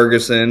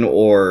Ferguson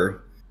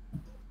or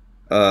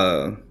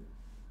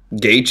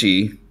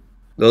Gaethje.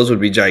 Those would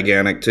be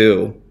gigantic,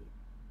 too.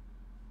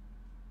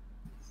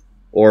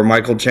 Or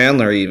Michael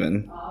Chandler,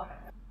 even.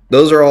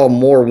 Those are all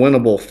more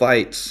winnable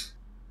fights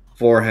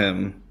for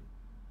him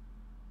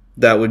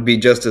that would be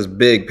just as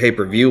big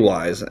pay-per-view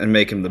wise and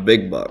make him the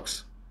big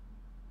bucks.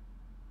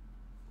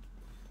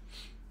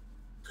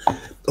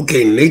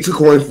 Okay, Nate's a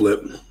coin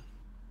flip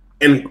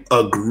and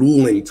a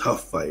grueling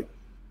tough fight.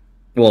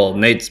 Well,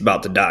 Nate's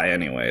about to die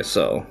anyway,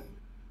 so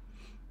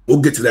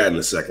we'll get to that in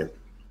a second.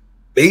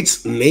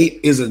 Nate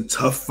is a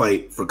tough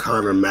fight for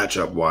Conor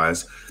matchup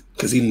wise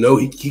because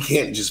he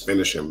can't just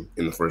finish him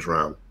in the first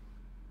round.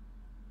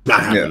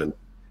 Not happening.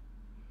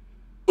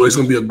 Yeah. So it's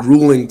going to be a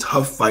grueling,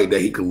 tough fight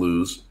that he could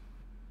lose.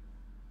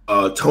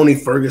 Tony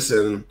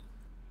Ferguson,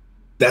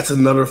 that's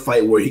another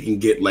fight where he can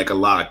get like a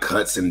lot of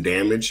cuts and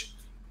damage.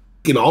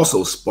 He can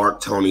also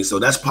spark Tony, so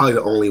that's probably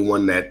the only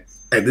one that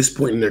at this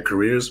point in their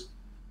careers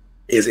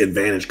is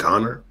advantage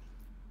Conor.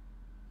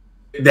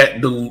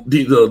 That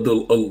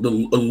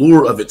the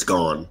allure of it's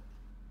gone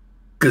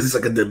because it's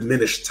like a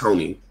diminished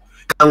Tony,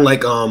 kind of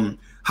like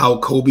how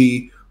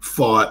Kobe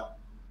fought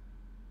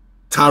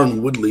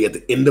Tyron Woodley at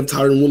the end of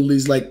Tyron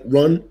Woodley's like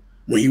run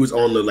when he was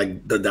on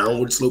the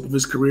downward slope of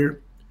his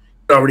career.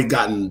 He'd already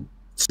gotten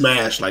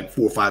smashed like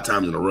 4 or 5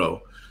 times in a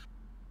row,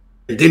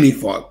 and then he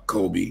fought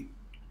Kobe.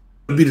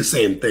 It'd be the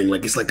same thing.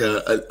 Like it's like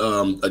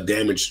a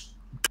damaged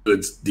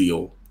goods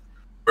deal,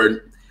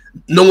 where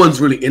no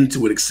one's really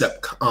into it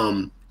except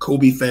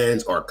Kobe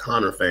fans or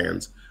Conor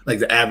fans. Like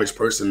the average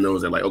person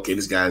knows that, like, okay,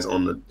 this guy's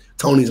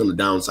Tony's on the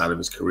downside of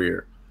his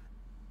career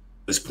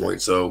at this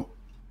point. So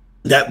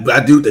but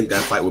I do think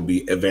that fight would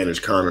be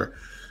advantage Conor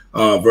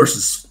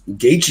versus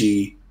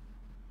Gaethje.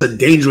 A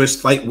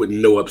dangerous fight with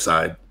no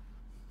upside.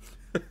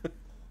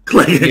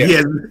 Like he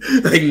has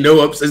like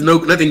no upside.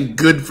 There's nothing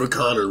good for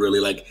Conor really.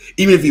 Like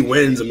even if he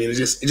wins, I mean, it's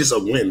just a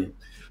win.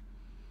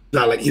 It's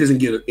not like he doesn't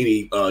get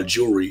any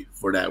jewelry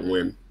for that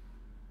win,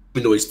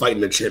 even though he's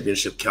fighting a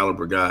championship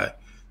caliber guy.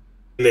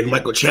 And then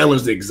Michael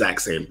Chandler's the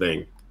exact same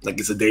thing. Like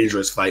it's a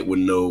dangerous fight with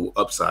no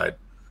upside.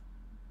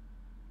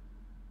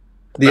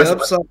 I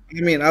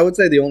mean, I would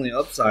say the only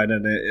upside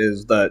in it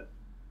is that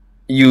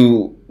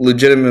you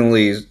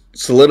legitimately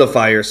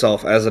solidify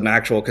yourself as an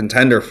actual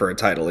contender for a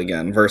title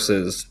again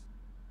versus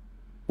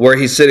where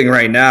he's sitting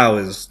right now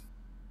is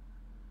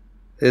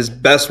his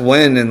best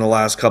win in the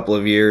last couple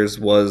of years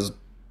was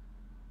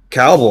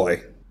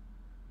Cowboy.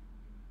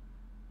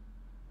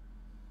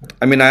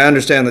 I mean, I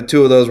understand that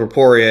 2 of those were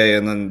Poirier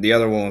and then the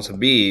other one was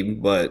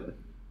Habib, but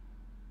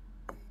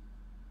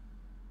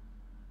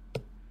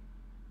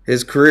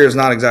his career is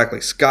not exactly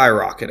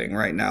skyrocketing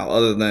right now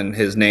other than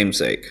his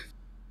namesake.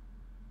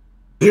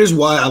 Here's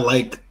why I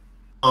like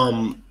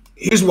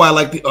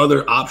the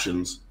other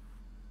options.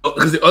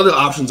 Because the other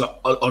options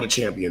are the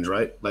champions,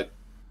 right? Like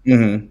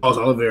Charles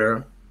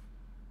Oliveira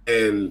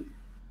and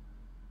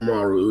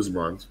Kamaru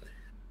Usman. This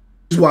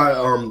is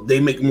why they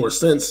make more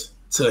sense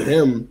to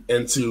him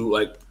and to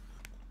like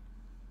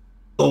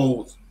the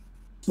whole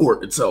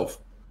sport itself.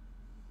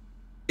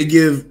 He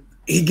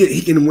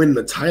can win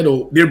the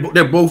title.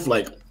 They're both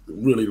like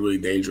really, really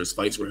dangerous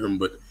fights for him.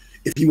 But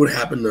if he would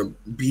happen to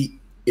beat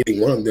any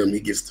one of them,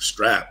 he gets the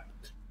strap.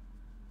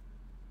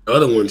 The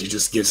other ones, he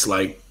just gets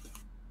like,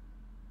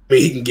 I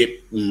mean, he can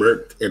get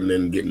murked and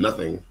then get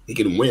nothing. He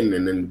can win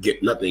and then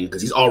get nothing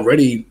because he's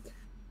already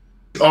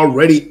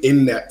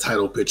in that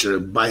title picture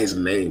by his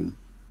name.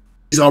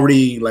 He's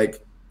already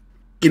like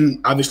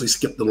can obviously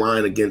skip the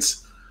line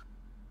against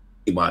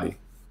anybody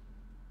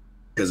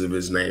because of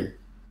his name.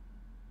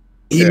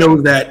 He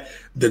knows that,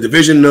 the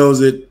division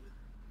knows it,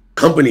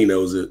 company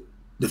knows it,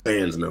 the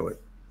fans know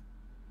it.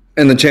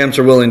 And the champs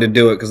are willing to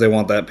do it because they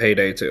want that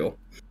payday too.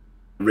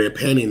 Red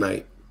panty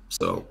night.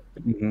 So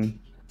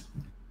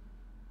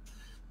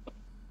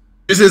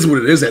this is what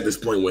it is at this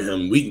point with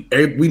him.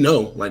 We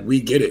know, like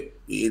we get it.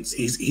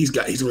 He's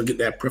gonna get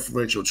that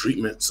preferential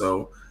treatment.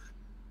 So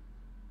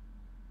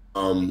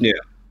yeah.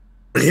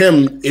 For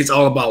him, it's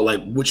all about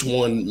like which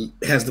one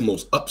has the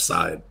most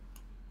upside.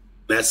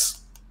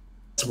 That's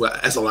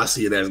all I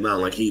see it as now.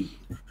 Like he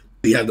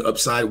had the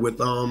upside with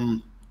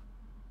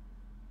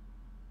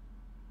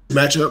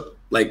matchup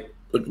like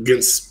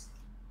against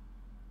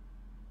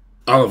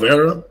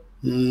Oliveira.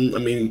 I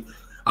mean,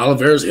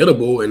 Oliveira's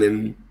hittable, and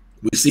then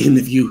we've seen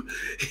if you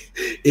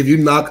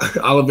knock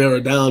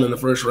Oliveira down in the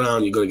first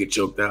round, you're gonna get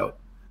choked out.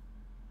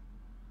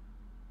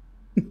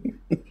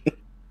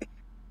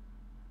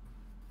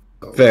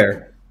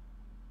 Fair.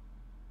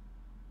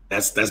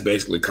 That's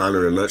basically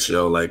Conor in a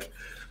nutshell. Like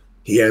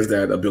he has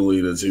that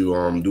ability to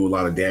do a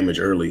lot of damage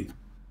early,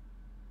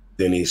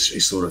 then he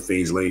sort of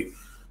fades late.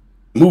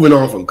 Moving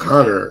on from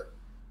Conor,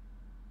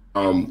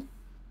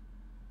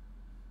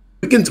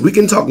 we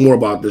can talk more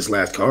about this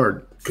last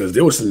card because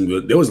there was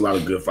a lot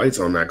of good fights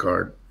on that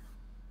card.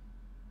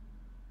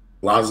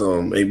 A lot of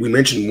them. We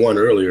mentioned one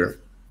earlier.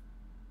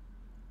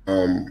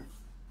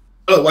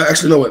 Oh, well,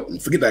 actually, no.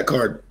 What? Forget that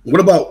card.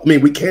 What about? I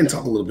mean, we can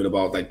talk a little bit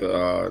about like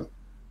the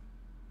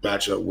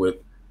matchup with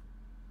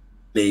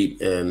Nate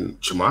and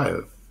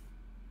Chimaev.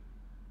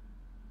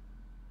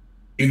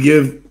 You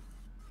give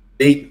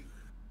Nate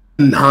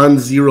a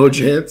non-zero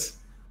chance.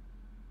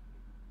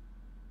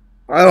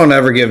 I don't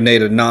ever give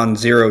Nate a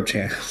non-zero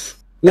chance.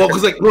 Well,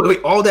 because like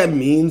all that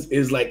means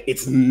is like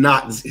he's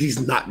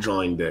not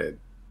drawing dead.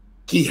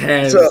 He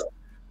has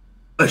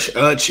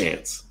a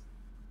chance,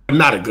 but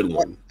not a good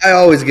one. I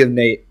always give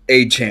Nate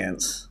a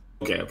chance.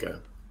 Okay.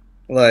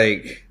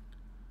 Like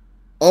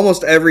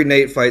almost every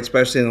Nate fight,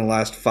 especially in the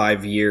last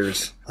 5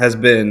 years, has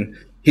been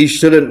he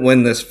shouldn't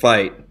win this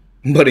fight,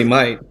 but he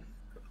might.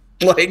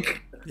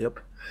 Like, yep,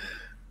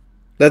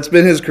 that's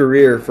been his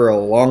career for a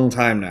long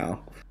time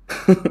now.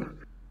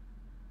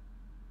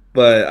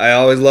 But I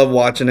always love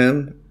watching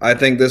him. I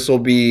think this will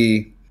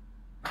be,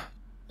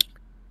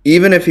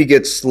 even if he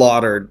gets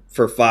slaughtered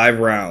for 5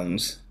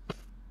 rounds,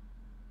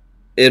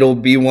 it'll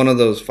be one of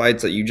those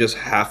fights that you just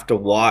have to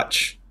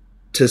watch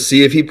to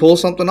see if he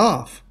pulls something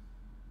off.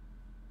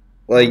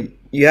 Like,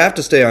 you have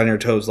to stay on your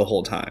toes the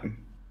whole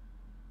time.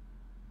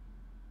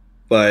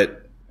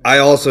 But I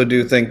also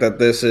do think that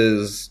this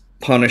is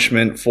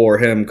punishment for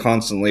him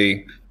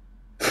constantly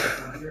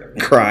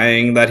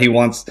crying that he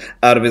wants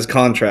out of his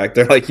contract.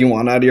 They're like, you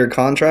want out of your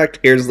contract?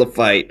 Here's the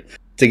fight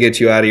to get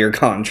you out of your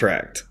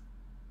contract.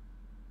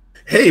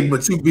 Hey,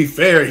 but to be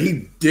fair,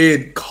 he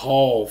did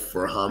call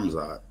for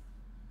Hamzat.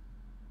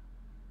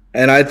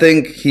 And I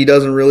think he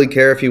doesn't really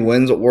care if he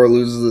wins or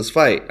loses this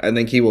fight. I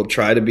think he will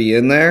try to be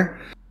in there.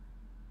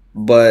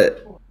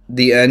 But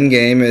the end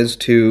game is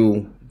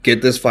to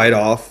get this fight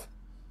off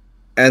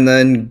and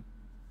then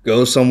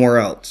go somewhere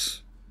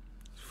else.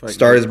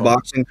 Start his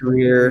boxing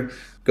career,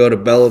 go to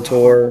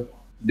Bellator,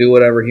 do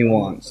whatever he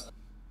wants.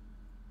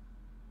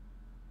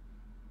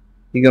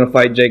 He's going to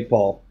fight Jake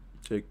Paul.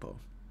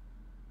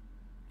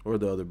 Or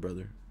the other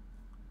brother.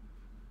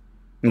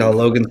 No,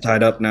 Logan's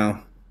tied up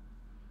now.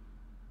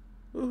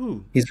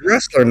 Ooh. He's a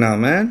wrestler now,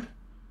 man.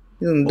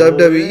 He's in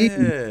WWE.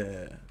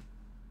 Yeah.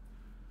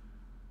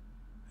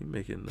 He's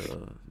making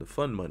the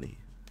fun money.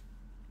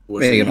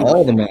 Making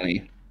all the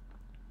money.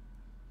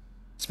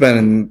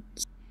 Spending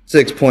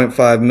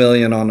 $6.5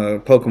 million on a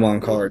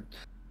Pokemon card.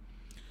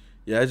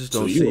 Yeah, I just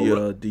don't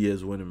see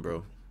Diaz winning,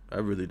 bro. I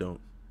really don't.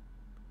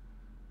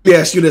 Let me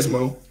ask you this,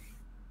 Mo.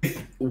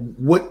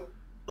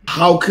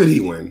 How could he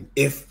win,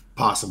 if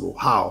possible?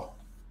 How?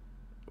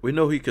 We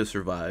know he could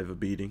survive a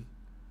beating.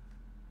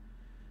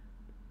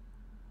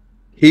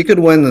 He could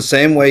win the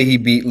same way he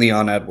beat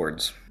Leon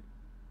Edwards.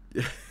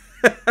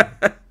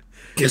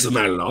 Guess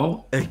not at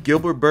all. And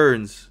Gilbert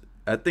Burns,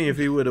 I think if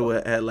he would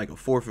have had like a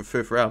 4th or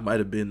 5th round, might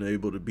have been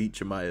able to beat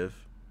Chimaev.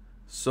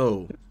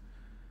 So,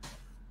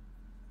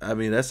 I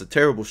mean, that's a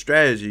terrible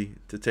strategy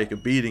to take a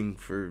beating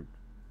for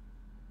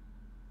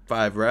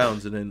 5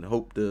 rounds and then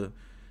hope to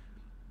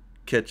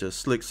catch a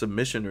slick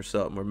submission or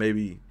something, or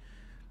maybe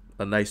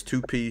a nice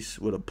 2-piece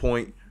with a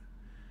point,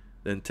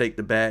 then take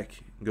the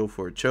back and go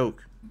for a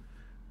choke.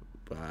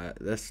 But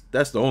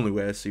that's the only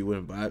way I see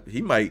winning. But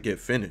he might get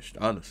finished,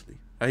 honestly.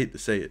 I hate to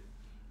say it.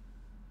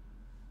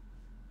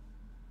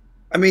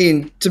 I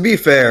mean, to be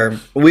fair,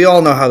 we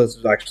all know how this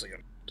is actually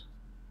going to end.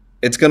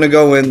 It's going to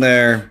go in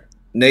there.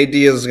 Nate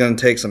Diaz is going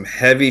to take some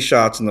heavy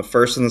shots in the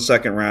first and the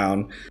second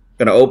round.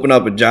 Going to open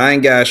up a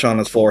giant gash on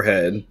his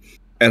forehead,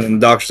 and the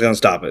doctor's going to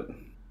stop it.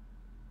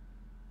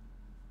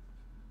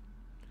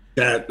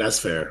 That's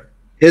fair.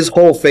 His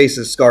whole face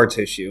is scar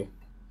tissue.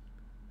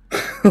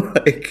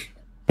 Like,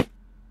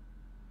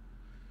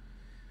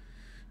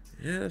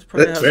 yeah, that's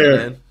probably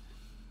fair. And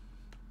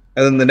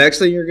then the next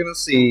thing you're going to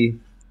see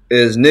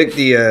is Nick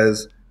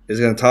Diaz is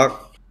going to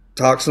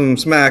talk some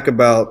smack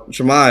about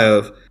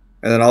Chimaev,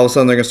 and then all of a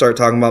sudden they're going to start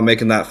talking about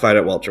making that fight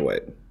at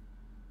welterweight.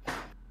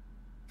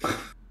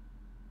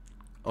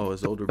 Oh, Oh,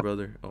 his older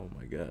brother. Oh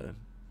my god.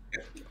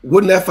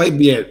 Wouldn't that fight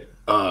be at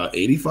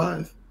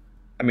 85?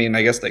 I mean,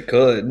 I guess they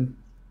could.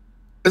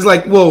 It's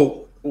like,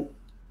 well,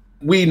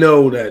 we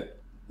know that.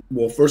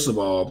 Well, first of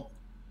all,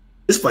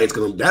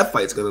 that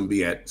fight's gonna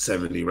be at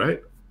 70,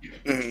 right?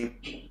 The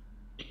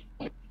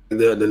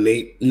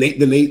Nate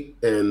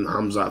and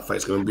Hamzat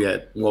fight's gonna be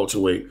at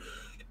welterweight,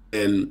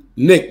 and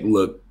Nick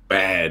looked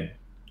bad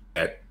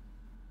at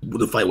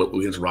the fight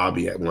against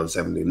Robbie at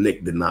 170.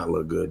 Nick did not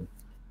look good.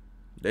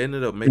 They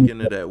ended up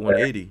making it at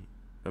 180,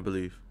 I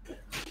believe.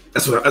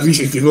 That's what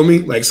you feel me?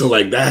 Like, so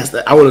like that's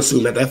that. I would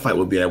assume that fight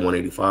would be at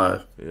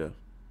 185. Yeah.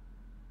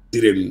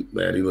 He didn't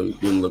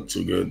look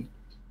too good.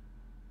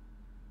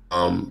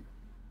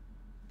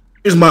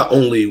 Here's my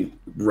only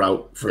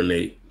route for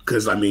Nate,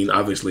 because I mean,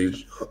 obviously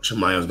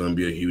Chimaev's going to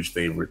be a huge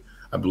favorite.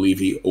 I believe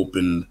he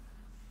opened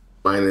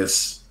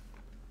minus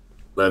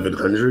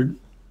 1100.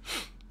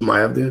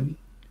 Chimaev did.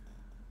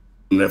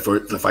 When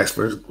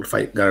the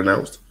fight got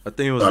announced. I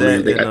think it was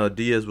and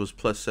Diaz was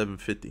plus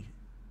 750.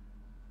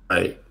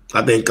 Right.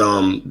 I think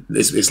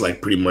it's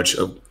like pretty much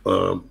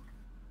everyone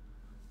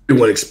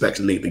expects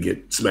Nate to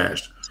get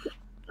smashed.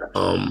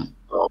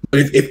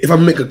 If I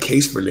make a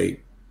case for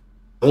Nate,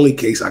 the only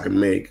case I can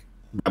make,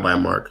 bye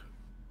Mark.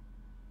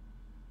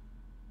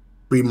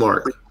 Free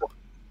Mark.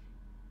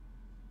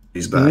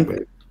 He's back,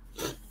 man.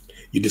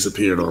 You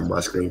disappeared on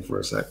my screen for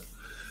a sec.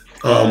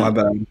 My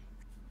bad.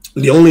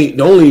 The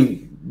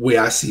only way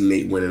I see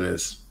Nate winning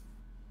this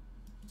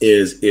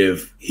is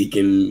if he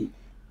can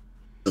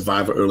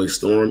survive an early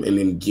storm and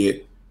then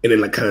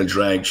like kind of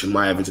drag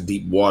Chimaev into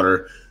deep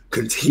water,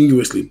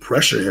 continuously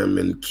pressure him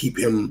and keep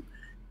him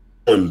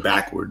going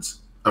backwards.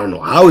 I don't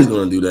know how he's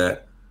going to do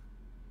that.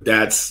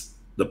 That's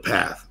the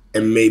path.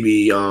 And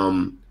maybe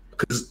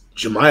because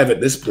Chimaev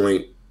at this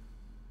point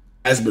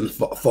has been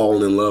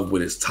falling in love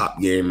with his top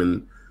game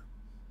and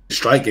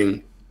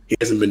striking. He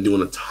hasn't been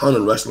doing a ton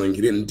of wrestling.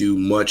 He didn't do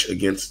much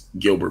against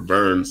Gilbert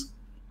Burns.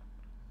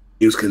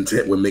 He was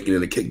content with making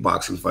it a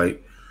kickboxing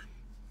fight.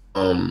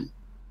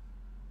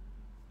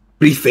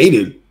 But he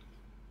faded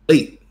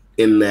late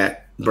in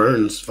that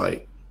Burns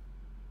fight.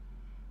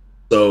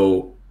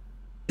 So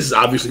this is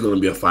obviously going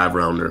to be a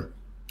 5-rounder.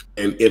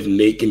 And if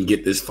Nate can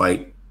get this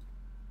fight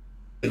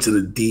into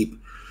the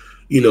deep,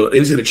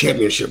 into the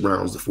championship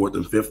rounds, the 4th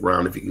and 5th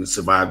round, if he can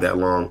survive that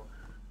long,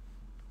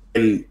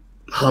 and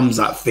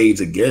Hamzat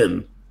fades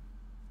again,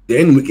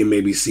 then we can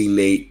maybe see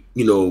Nate,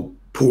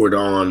 pour it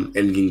on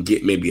and can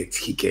get maybe a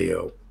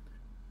TKO.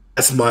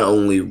 That's my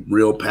only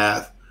real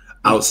path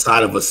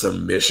outside of a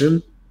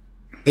submission.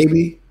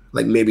 Maybe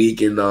he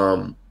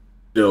can,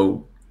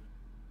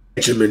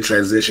 catch him in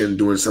transition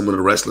doing some of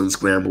the wrestling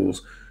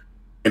scrambles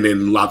and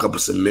then lock up a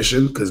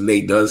submission, because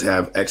Nate does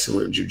have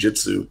excellent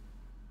jiu-jitsu.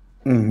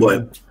 Mm-hmm.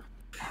 But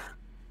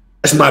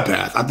that's my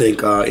path. I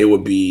think it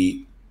would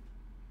be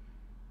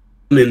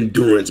an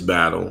endurance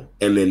battle,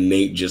 and then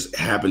Nate just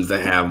happens to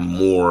have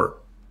more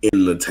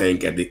in the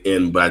tank at the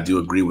end. But I do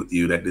agree with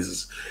you that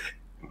it's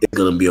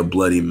going to be a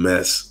bloody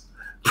mess,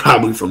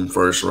 probably from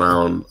first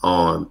round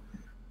on.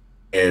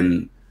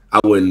 And I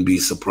wouldn't be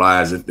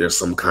surprised if there's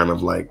some kind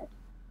of like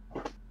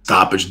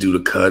stoppage due to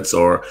cuts,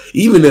 or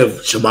even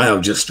if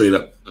Chimaev just straight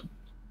up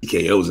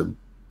TKOs him.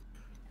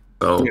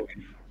 So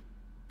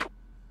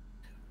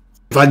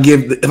if I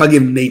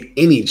give Nate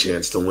any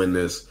chance to win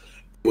this,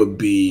 it would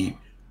be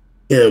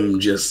him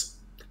just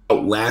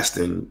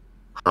outlasting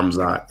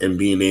Hamzat and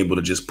being able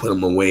to just put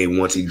him away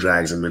once he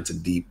drags him into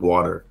deep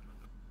water.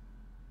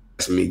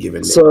 That's me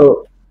giving Nate.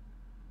 So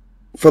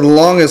for the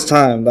longest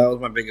time, that was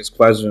my biggest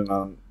question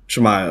on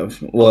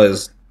Chimaev,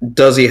 was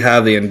does he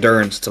have the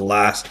endurance to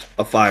last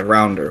a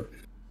 5-rounder?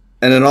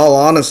 And in all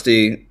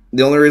honesty,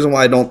 the only reason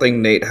why I don't think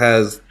Nate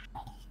has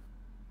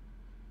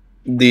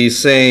the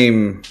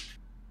same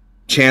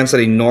chance that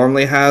he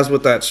normally has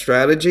with that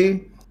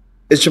strategy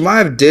is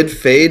Chimaev did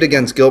fade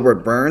against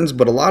Gilbert Burns,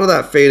 but a lot of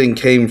that fading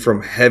came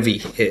from heavy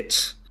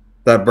hits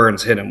that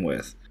Burns hit him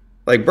with.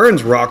 Like,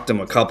 Burns rocked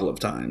him a couple of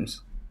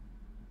times.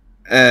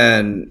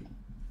 And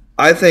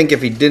I think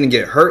if he didn't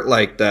get hurt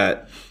like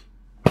that,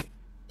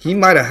 he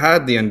might have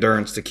had the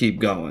endurance to keep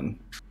going,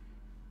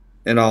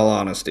 in all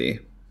honesty.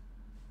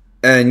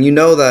 And you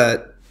know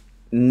that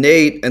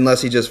Nate,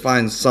 unless he just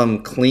finds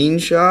some clean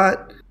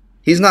shot,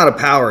 he's not a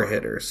power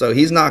hitter. So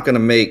he's not going to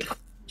make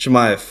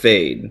Chimaev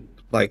fade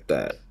like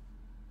that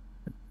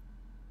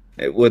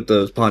with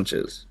those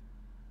punches.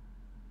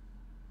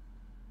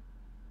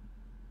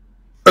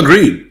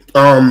 Agreed.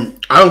 I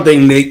don't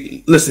think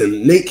Nate...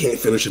 Listen, Nate can't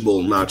finish a bowl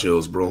of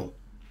nachos, bro.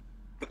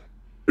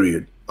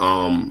 Period.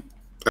 I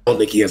don't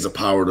think he has the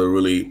power to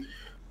really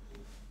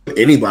put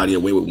anybody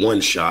away with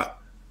one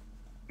shot.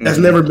 That's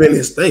never been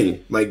his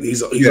thing. Like,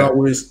 he's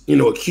always,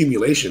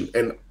 accumulation.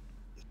 And to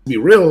be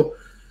real,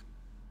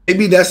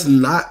 maybe that's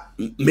not...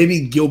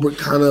 Maybe Gilbert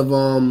kind of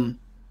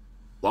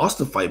lost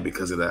the fight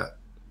because of that.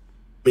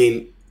 I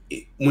mean,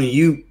 when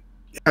you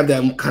have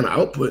that kind of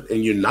output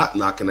and you're not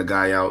knocking a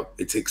guy out,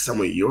 it takes some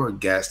of your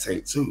gas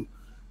tank too.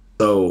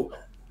 So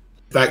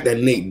the fact that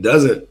Nate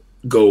doesn't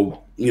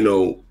go,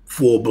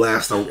 full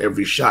blast on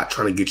every shot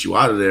trying to get you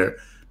out of there.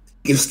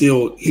 He can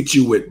still hit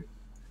you with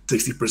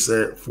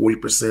 60%,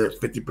 40%,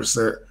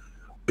 50%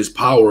 his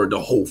power the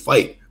whole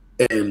fight.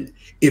 And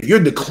if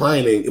you're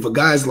declining, if a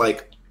guy's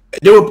like,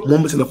 there were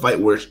moments in the fight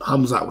where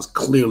Hamzat was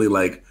clearly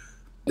like,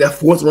 that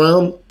fourth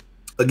round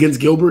against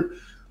Gilbert,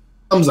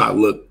 Hamzat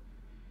looked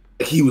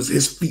like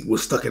his feet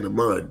was stuck in the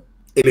mud.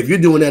 And if you're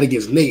doing that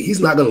against Nate, he's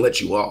not going to let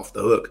you off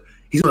the hook.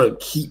 He's going to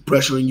keep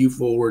pressuring you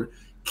forward,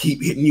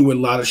 keep hitting you with a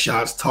lot of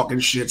shots, talking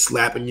shit,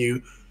 slapping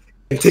you,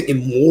 and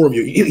taking more of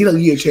you. He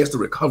doesn't get a chance to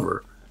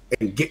recover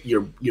and get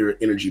your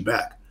energy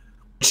back.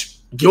 Which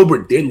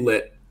Gilbert did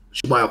let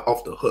Chimaev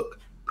off the hook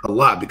a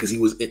lot because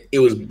it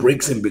was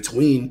breaks in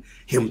between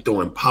him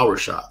throwing power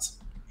shots.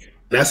 And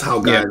that's how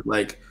guys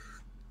like,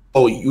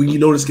 you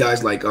notice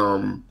guys like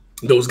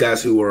those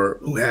guys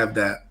who have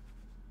that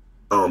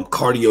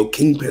cardio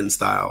kingpin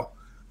style,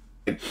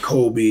 like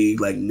Kobe,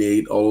 like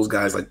Nate, all those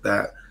guys like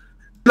that.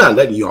 They're not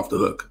letting you off the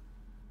hook.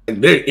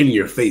 And they're in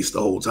your face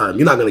the whole time.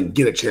 You're not going to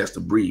get a chance to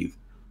breathe.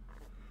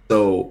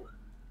 So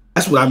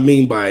that's what I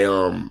mean by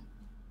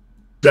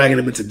dragging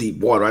him into deep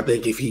water. I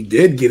think if he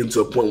did get into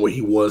a point where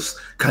he was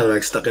kind of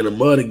like stuck in the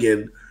mud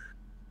again,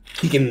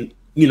 he can,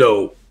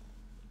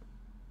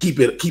 keep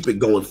it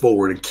going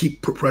forward and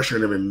keep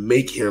pressuring him and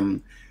make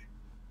him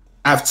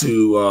have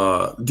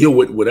to deal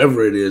with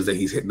whatever it is that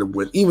he's hitting him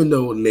with. Even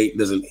though Nate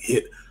doesn't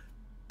hit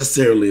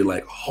necessarily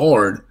like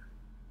hard,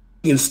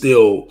 he can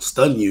still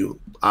stun you.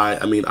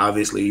 I mean,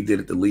 obviously he did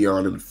it to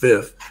Leon in the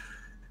 5th.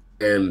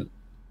 And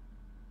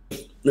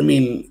I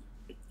mean,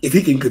 if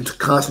he can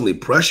constantly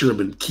pressure him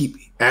and keep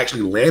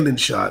actually landing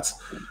shots,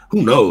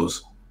 who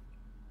knows?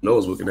 Who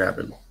knows what can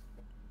happen.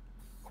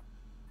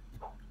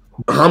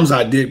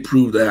 Hamzat did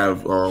prove to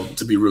have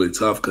to be really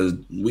tough because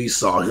we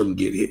saw him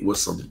get hit with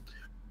some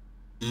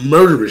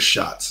murderous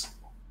shots,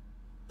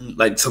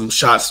 like some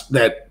shots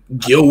that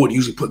Gil would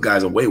usually put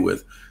guys away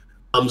with.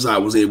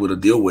 Hamzat was able to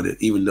deal with it,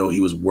 even though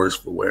he was worse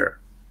for wear.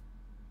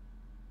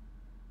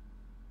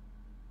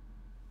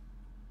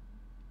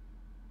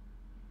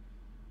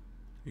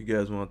 You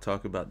guys want to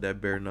talk about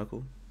that bare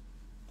knuckle?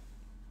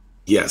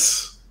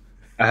 Yes.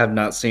 I have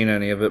not seen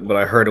any of it, but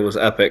I heard it was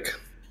epic.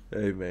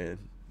 Hey, man.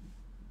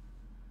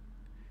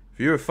 If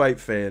you're a fight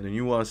fan and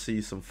you want to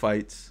see some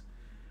fights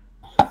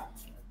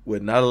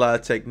with not a lot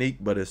of technique,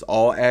 but it's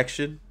all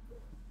action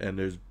and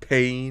there's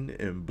pain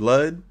and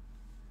blood,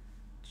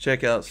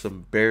 check out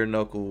some bare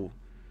knuckle.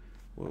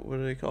 What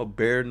are they called?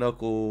 Bare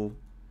knuckle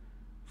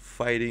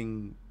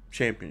fighting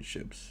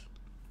championships.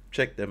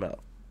 Check them out.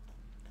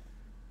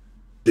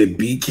 The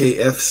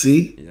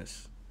BKFC?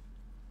 Yes.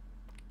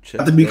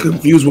 Not to be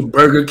confused with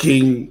Burger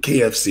King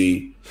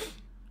KFC.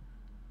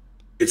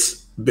 It's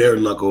bare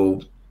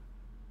knuckle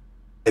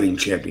fighting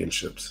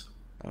championships.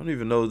 I don't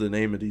even know the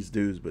name of these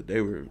dudes, but they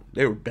were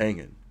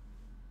banging.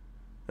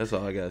 That's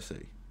all I gotta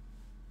say.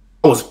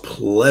 I was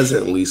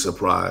pleasantly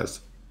surprised.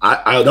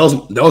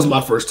 That was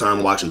my first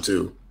time watching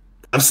too.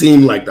 I've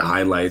seen like the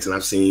highlights and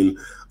I've seen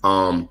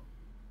some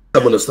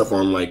of the stuff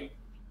on like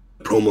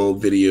promo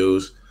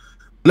videos.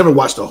 I never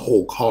watched the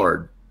whole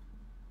card,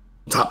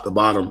 top to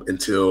bottom,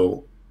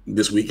 until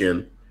this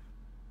weekend.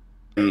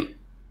 And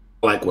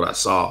I like what I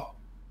saw.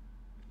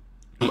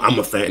 I'm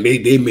a fan.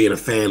 They made a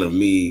fan of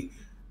me,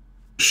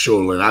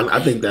 sure. And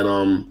I think that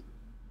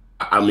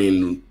I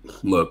mean,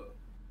 look,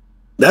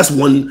 that's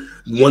one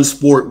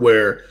sport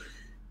where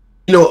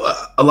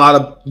a lot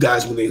of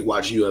guys when they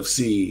watch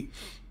UFC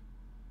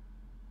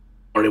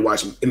or they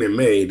watch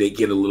MMA, they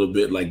get a little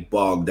bit like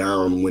bogged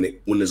down when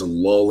there's a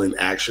lull in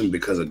action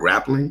because of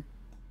grappling.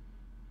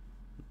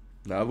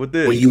 Not with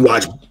this. When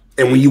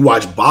you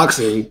watch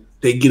boxing,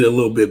 they get a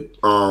little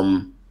bit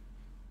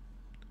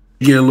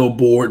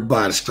bored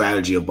by the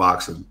strategy of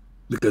boxing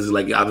because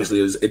like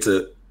obviously it's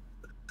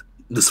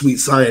the sweet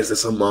science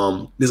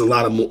that there's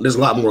a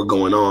lot more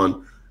going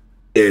on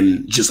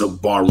in just a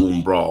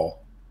barroom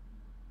brawl.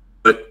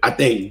 But I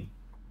think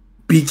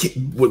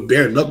what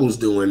Bare Knuckles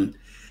doing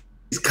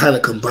is kind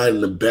of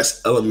combining the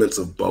best elements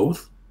of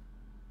both.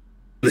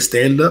 The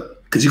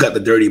stand-up, because you got the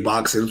dirty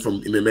boxing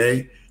from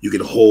MMA. You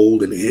can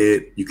hold and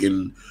hit. You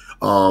can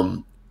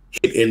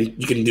hit and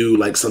you can do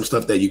like some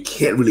stuff that you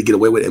can't really get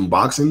away with in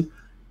boxing.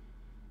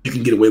 You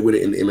can get away with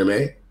it in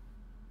MMA,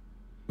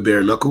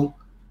 bare knuckle.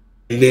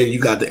 And then you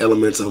got the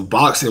elements of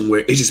boxing where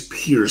it's just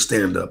pure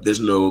stand-up.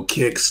 There's no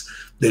kicks.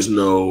 There's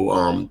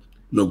no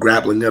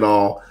grappling at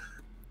all.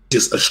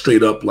 Just a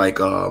straight up like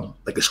a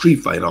street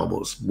fight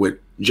almost with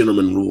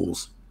gentleman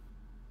rules.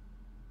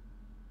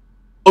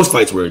 Those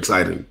fights were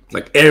exciting.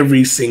 Like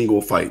every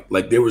single fight.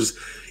 Like there was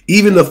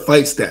even the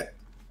fights that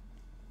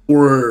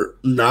were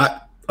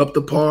not up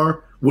to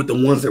par with the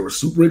ones that were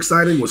super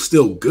exciting was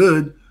still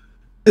good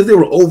because they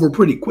were over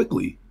pretty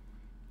quickly.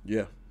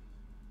 Yeah.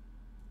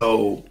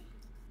 So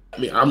I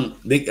mean, I'm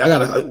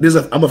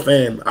a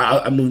fan.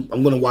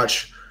 I'm gonna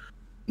watch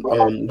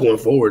going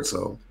forward.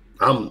 So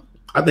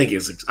I think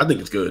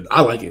it's good.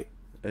 I like it.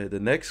 The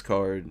next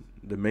card,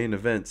 the main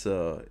event's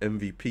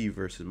MVP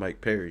versus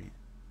Mike Perry.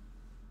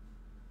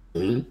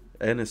 Mm-hmm.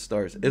 And it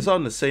starts. It's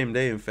on the same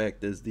day, in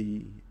fact, as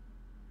the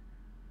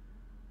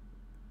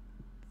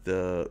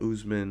the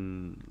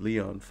Usman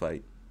Leon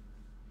fight.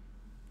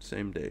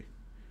 Same day.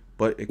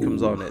 But it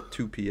comes on at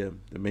 2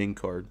 p.m., the main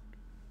card.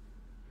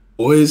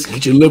 Boys,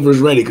 get your livers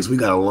ready because we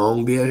got a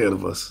long day ahead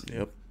of us.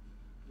 Yep.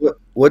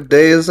 What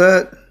day is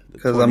that?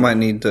 Because I might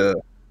need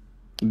to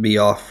be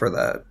off for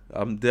that.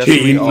 I'm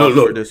definitely off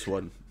for this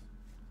one.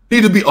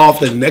 Need to be off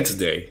the next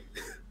day.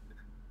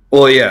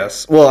 Well,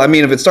 yes. Well, I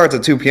mean, if it starts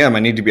at 2 p.m., I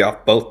need to be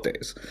off both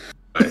days.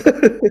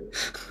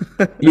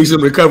 Need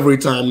some recovery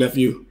time,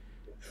 nephew.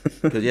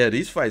 Because, yeah,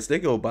 these fights, they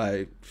go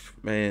by,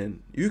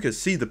 man, you can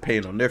see the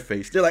pain on their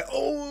face. They're like,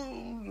 oh.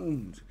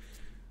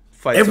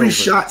 Every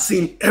shot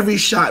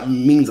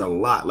means a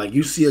lot. Like,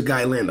 you see a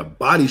guy land a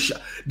body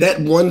shot. That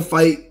one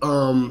fight,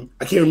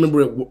 I can't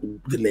remember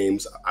the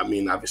names. I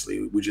mean,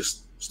 obviously, we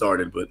just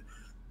started, but there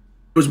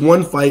was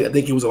one fight, I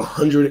think it was a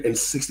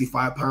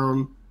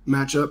 165-pound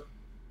matchup,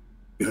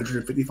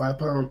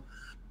 155-pound.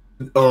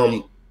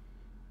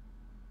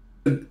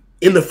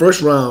 In the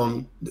first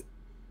round, the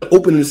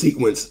opening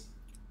sequence,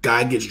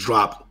 guy gets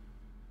dropped,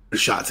 a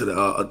shot to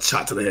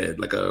the head,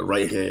 like a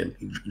right hand.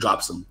 He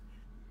drops him.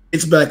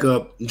 It's back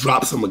up,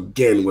 drops him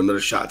again with another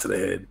shot to the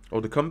head.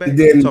 Oh, the comeback?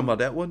 You talking about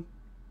that one?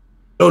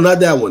 No, not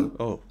that one.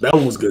 Oh. That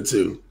one was good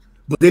too.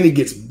 But then he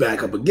gets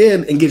back up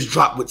again and gets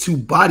dropped with 2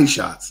 body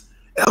shots.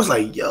 And I was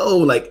like, yo,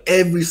 like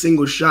every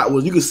single shot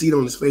was, you could see it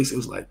on his face. It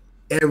was like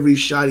every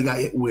shot he got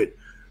hit with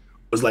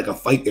was like a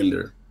fight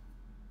ender.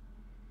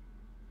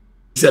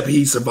 Except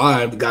he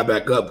survived, got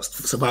back up,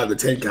 survived the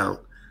 10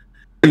 count,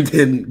 and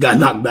then got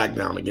knocked back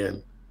down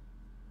again.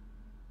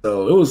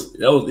 So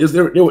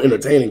they were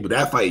entertaining, but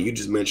that fight you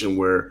just mentioned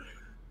where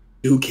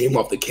dude came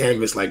off the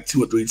canvas like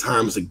 2 or 3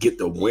 times to get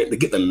the win, to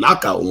get the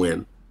knockout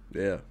win.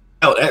 Yeah.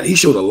 He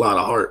showed a lot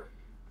of heart.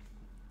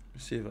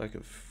 Let's see if I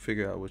can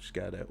figure out which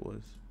guy that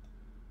was.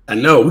 I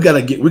know we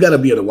gotta be able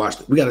to watch.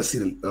 We gotta see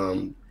them.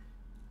 Gotta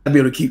be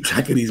able to keep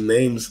track of these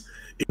names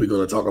if we're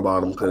gonna talk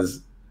about them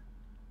because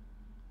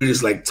we're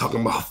just like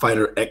talking about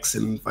fighter X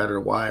and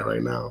fighter Y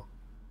right now.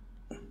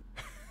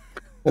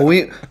 Well,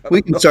 we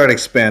can start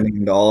expanding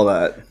into all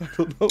that.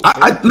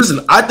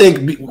 Listen. I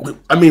think.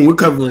 I mean, we're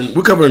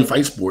covering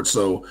fight sports,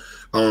 so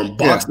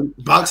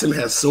boxing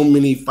has so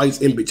many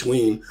fights in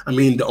between. I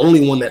mean, the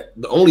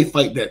only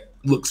fight that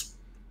looks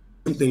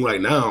something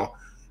right now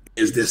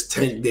is this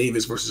Tank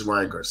Davis versus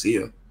Ryan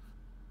Garcia.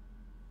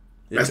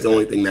 That's the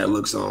only thing that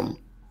looks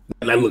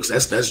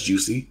that's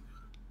juicy.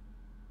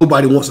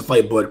 Nobody wants to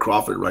fight Bud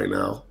Crawford right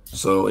now.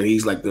 So, and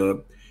he's like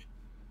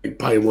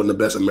probably one of the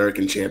best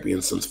American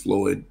champions since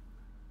Floyd.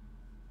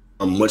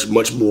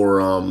 Much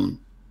more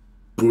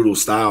brutal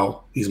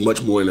style. He's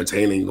much more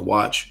entertaining to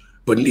watch,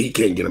 but he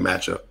can't get a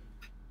matchup.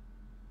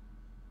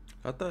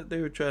 I thought they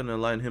were trying to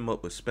line him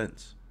up with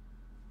Spence.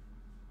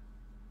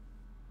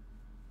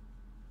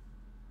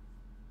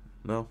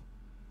 No.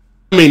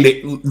 I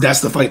mean, that's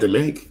the fight to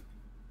make.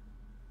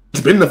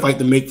 It's been the fight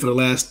to make for the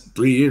last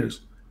 3 years.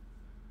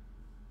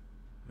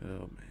 Oh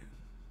man.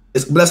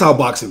 But that's how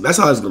boxing. That's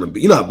how it's gonna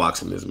be. You know how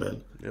boxing is,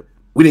 man. Yep.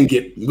 We didn't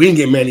get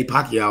Manny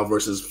Pacquiao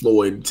versus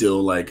Floyd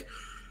until like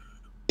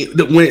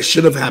when it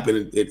should have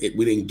happened.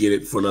 We didn't get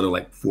it for another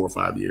like 4 or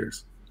 5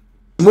 years.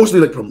 Mostly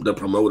like the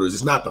promoters.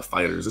 It's not the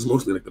fighters. It's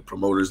mostly like the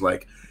promoters.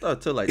 Like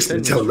until like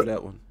 10 years for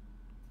that one.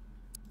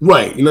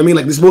 Right. You know what I mean?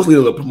 Like it's mostly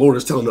the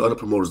promoters telling the other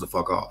promoters to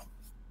fuck off.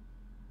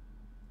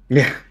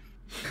 Yeah.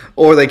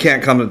 Or they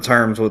can't come to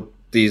terms with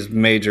these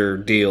major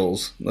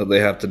deals that they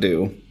have to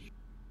do.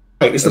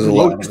 Right. It's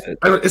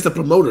the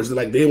promoters. They're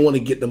like they want to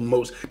get the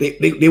most.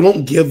 They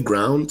won't give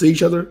ground to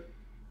each other.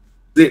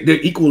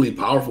 They're equally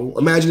powerful.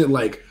 Imagine it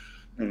like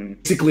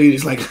basically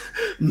it's like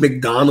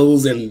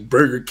McDonald's and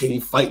Burger King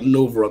fighting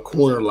over a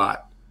corner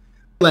lot.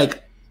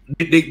 Like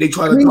they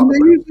try to talk. They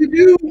usually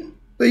do.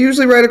 They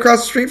usually right across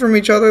the street from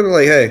each other. They're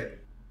like, hey.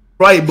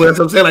 Right, but that's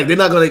what I'm saying. Like they're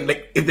not gonna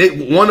like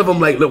if one of them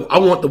like, look, I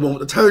want the one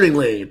with the turning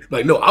lane.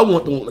 Like, no, I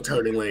want the one with the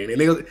turning lane,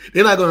 and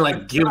they're not gonna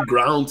like give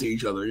ground to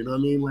each other. You know what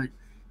I mean? Like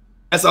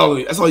that's all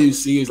you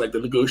see is like the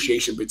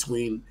negotiation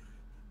between.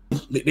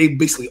 They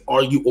basically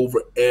argue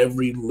over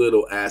every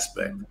little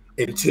aspect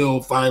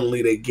until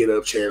finally they get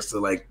a chance to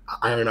like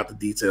iron out the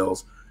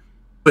details.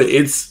 But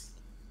it's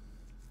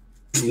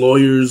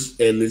lawyers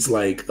and it's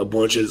like a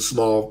bunch of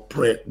small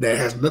print that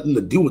has nothing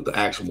to do with the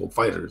actual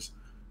fighters.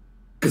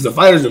 Because the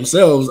fighters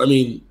themselves, I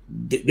mean,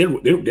 they're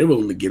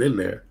willing to get in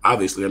there.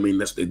 Obviously, I mean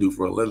that's what they do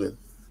for a living.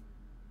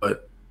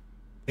 But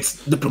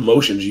it's the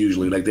promotions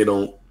usually like they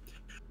don't,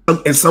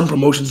 and some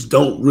promotions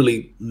don't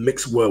really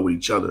mix well with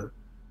each other.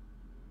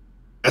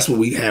 That's what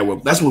we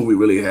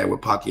really had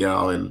with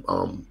Pacquiao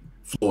and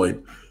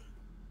Floyd.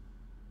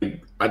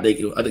 I think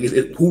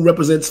it's who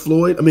represents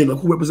Floyd. I mean,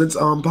 who represents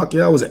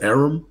Pacquiao? Was it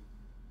Arum?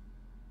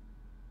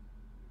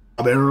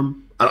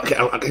 Arum? I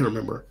can't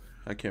remember.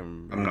 I can't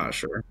remember. I'm not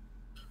sure.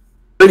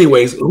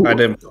 Anyways, I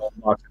didn't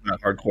watch that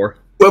hardcore.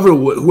 Whoever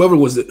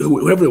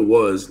it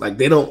was, like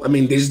they don't. I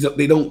mean,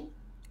 they don't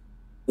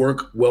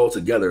work well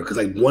together because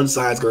like one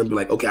side's gonna be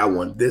like, okay, I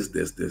want this,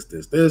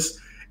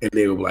 and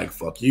they will be like,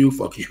 fuck you,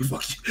 fuck you,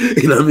 fuck you.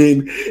 You know what I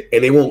mean?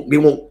 And they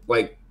won't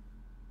like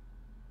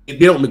they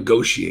don't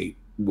negotiate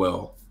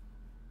well.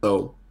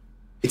 So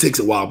it takes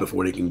a while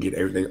before they can get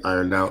everything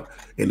ironed out,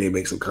 and they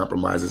make some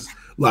compromises.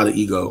 A lot of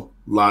ego,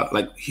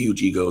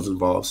 huge egos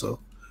involved. So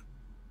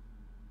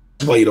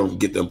that's why you don't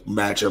get the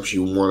matchups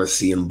you want to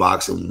see in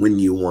boxing when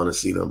you want to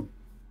see them.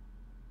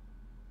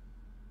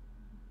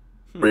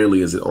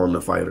 Rarely is it on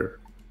the fighter.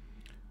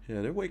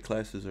 Yeah, their weight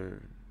classes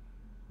are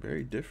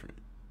very different.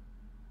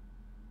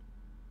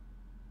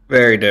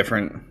 Very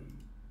different.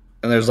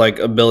 And there's like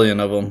a billion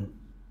of them.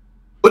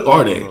 What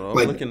are they? I'm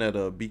looking at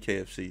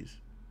BKFCs.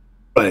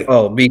 Right.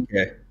 Oh,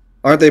 BK.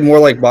 Aren't they more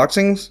like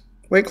boxing's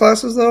weight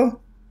classes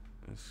though?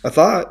 I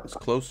thought it's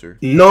closer.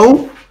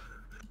 No,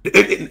 but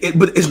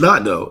it's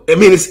not though. I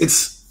mean,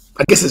 it's.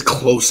 I guess it's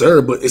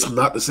closer, but it's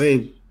not the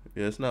same.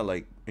 Yeah, it's not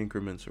like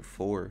increments of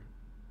 4.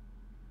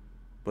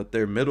 But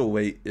their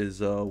middleweight is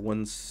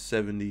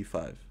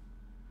 175,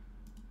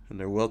 and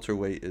their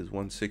welterweight is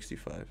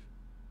 165.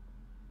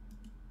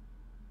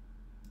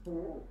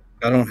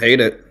 I don't hate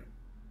it.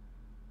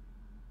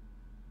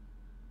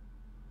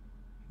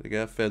 They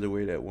got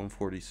featherweight at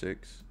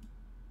 146.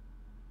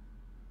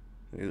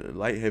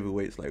 Light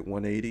heavyweight's like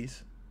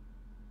 180s.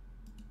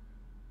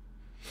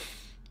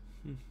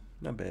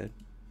 Not bad.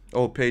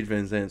 Oh, Paige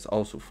Van Zandt's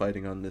also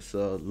fighting on this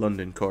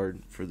London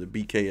card for the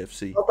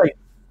BKFC.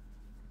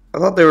 I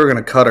thought they were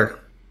gonna cut her.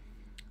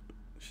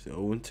 She's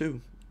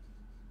 0-2.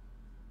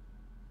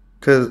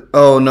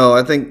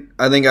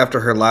 I think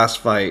after her last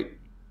fight,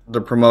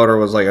 the promoter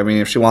was like, I mean,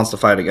 if she wants to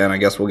fight again, I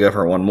guess we'll give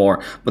her one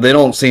more. But they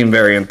don't seem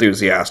very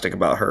enthusiastic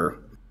about her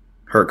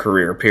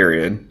career,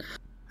 period.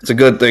 It's a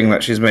good thing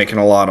that she's making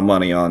a lot of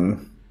money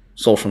on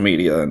social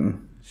media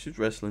and she's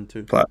wrestling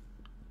too.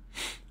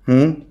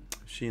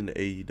 She in the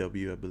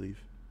AEW, I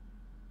believe.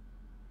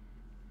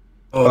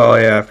 Oh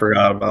yeah, I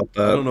forgot about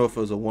that. I don't know if it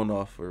was a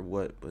one-off or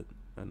what, but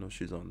I know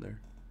she's on there.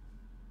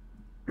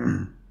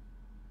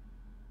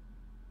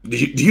 Do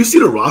you see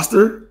the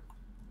roster?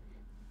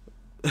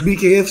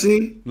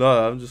 BKFC?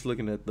 No, I'm just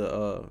looking at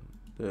the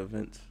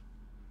events.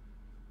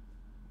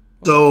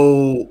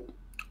 So,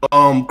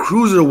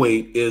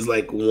 cruiserweight is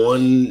like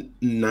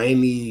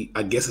 190.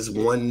 I guess it's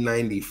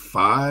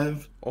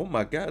 195. Oh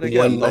my God, they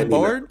got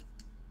Lombard.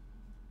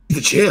 He's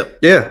the champ.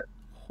 Yeah.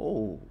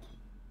 Oh,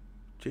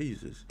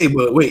 Jesus. Hey,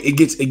 but wait, it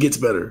gets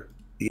better.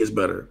 It gets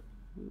better.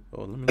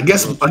 Oh, I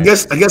guess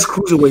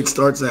cruiserweight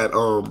starts at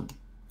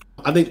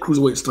I think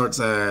cruiserweight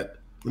starts at.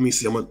 Let me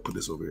see. I'm gonna put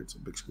this over here. It's a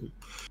big screen.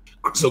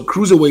 So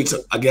cruiserweight,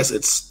 I guess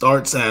it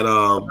starts at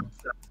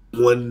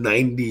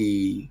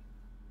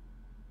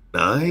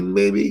 199,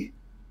 maybe.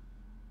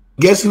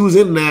 Guess who's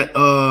in that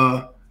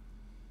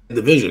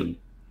division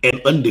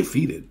and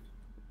undefeated?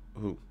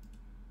 Who?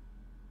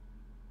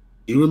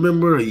 You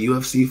remember a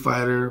UFC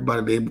fighter by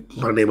the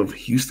name of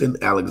Houston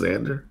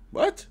Alexander?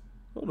 What?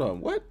 Hold on.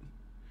 What?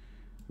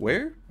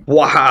 Where?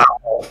 Wow,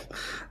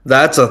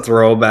 that's a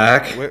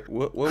throwback.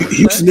 What was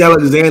Houston that?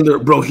 Alexander,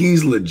 bro,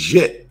 he's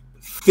legit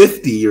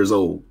 50 years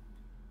old.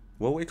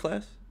 What weight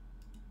class?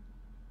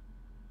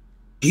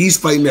 He's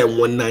fighting at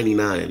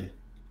 199,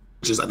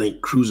 which is I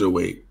think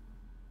cruiserweight.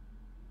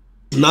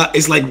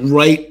 It's like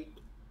right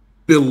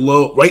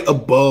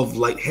above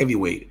light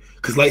heavyweight.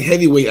 Because light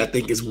heavyweight I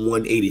think is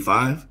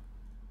 185.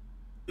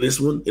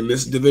 In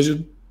this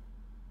division.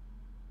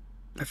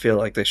 I feel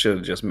like they should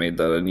have just made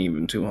that an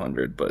even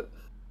 200, but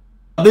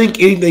I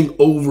think anything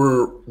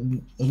over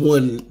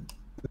one,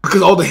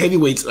 because all the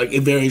heavyweights, like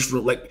it varies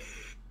from like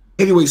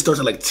heavyweight starts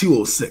at like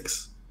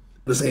 206,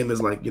 the same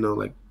as like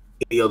like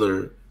any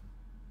other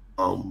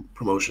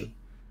promotion.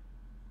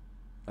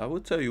 I will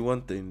tell you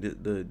one thing: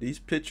 these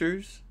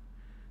pictures,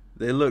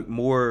 they look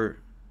more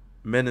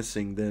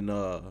menacing than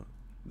the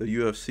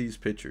UFC's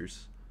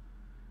pictures.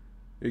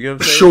 You get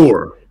what I'm saying?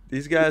 Sure.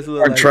 These guys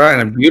look like trying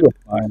to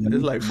beautify them.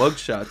 It's like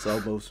mugshots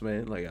almost,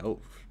 man. Like, oh.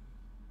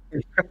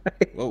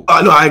 Whoa.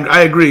 No,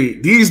 I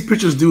agree. These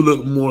pictures do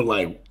look more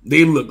like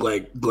they look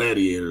like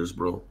gladiators,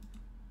 bro.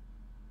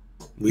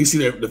 When you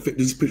see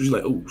these pictures,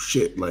 like, oh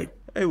shit, like.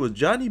 Hey, was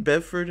Johnny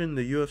Bedford in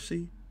the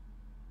UFC?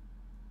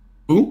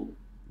 Who?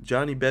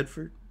 Johnny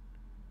Bedford.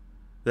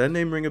 Does that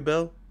name ring a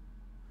bell?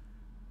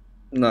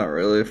 Not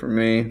really for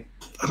me.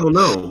 I don't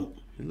know.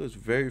 He looks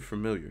very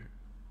familiar.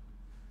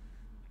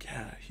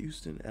 God,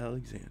 Houston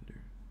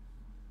Alexander.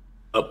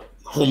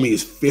 Homie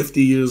is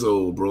 50 years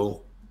old,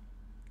 bro.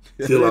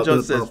 That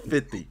just says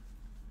 50.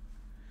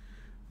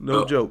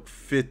 No joke,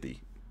 50.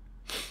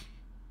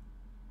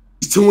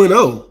 He's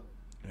 2-0.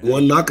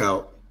 One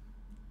knockout.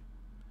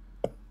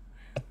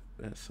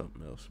 That's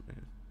something else,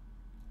 man.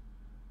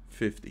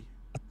 50.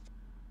 I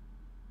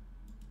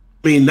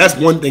mean, that's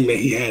one thing that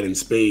he had in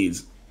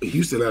spades.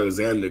 Houston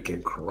Alexander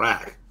can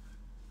crack.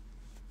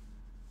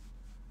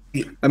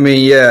 I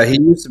mean, yeah, he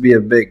used to be a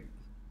big.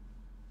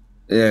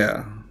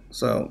 Yeah,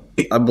 so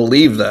I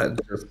believe that.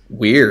 It's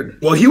weird.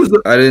 Well,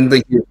 I didn't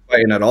think he was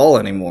fighting at all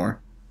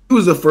anymore. He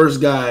was the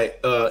first guy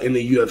in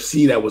the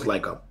UFC that was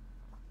like not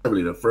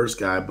really the first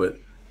guy, but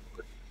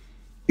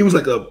he was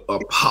like a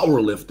power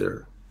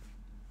lifter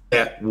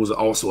that was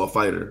also a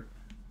fighter.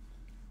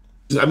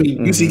 I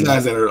mean, you see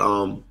guys that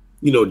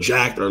are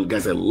jacked or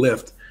guys that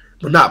lift,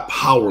 but not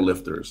power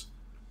lifters.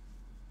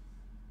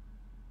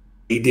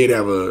 he did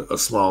have a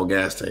small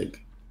gas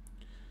tank.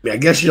 I mean, I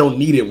guess you don't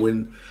need it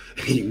when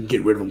you can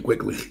get rid of him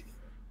quickly.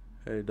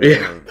 Hey,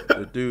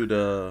 the dude,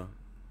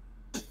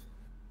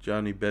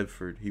 Johnny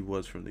Bedford, he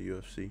was from the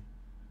UFC.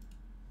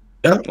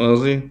 Yeah,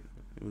 was he?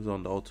 He was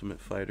on the Ultimate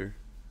Fighter.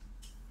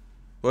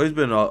 Well, he's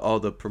been all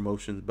the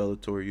promotions,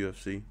 Bellator,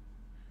 UFC.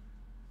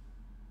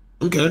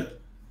 Okay.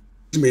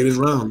 He made his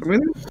round. I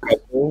mean,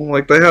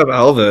 like they have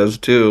Alves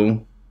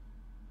too.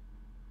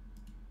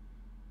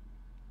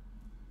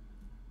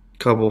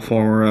 Couple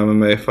former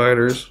MMA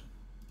fighters.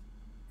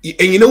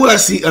 And you know what I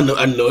see?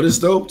 I noticed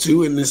though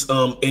too in this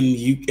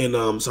BKFC.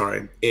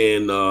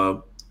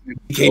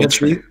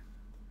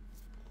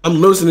 I'm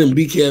noticing in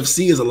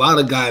BKFC is a lot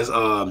of guys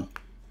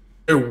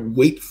they're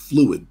weight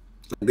fluid.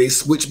 They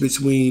switch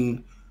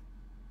between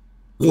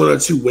one or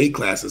two weight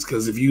classes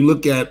because if you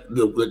look at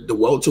the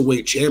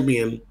welterweight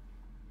champion,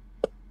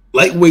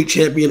 lightweight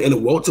champion, and the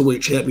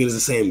welterweight champion is the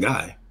same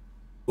guy.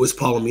 It's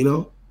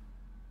Palomino.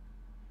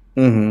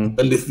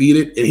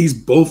 Undefeated, and he's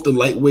both the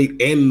lightweight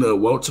and the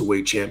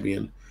welterweight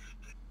champion.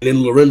 And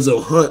then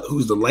Lorenzo Hunt,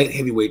 who's the light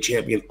heavyweight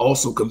champion,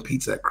 also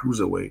competes at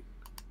cruiserweight.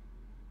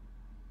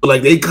 So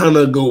like they kind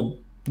of go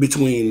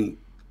between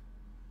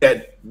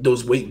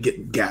those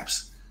weight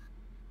gaps.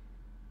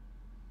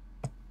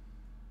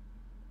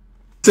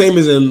 Same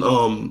as in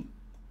and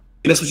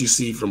that's what you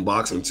see from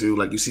boxing too.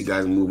 Like you see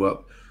guys move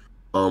up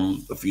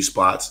a few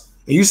spots,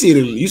 and you see it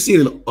in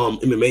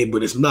MMA,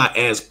 but it's not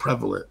as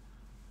prevalent.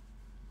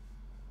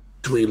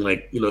 Between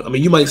like I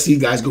mean, you might see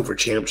guys go for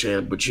champ,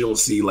 but you don't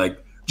see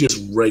like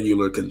just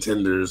regular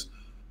contenders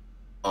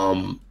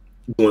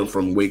going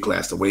from weight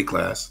class to weight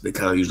class. They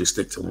kind of usually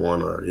stick to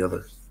one or the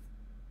other.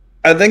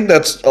 I think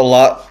that's a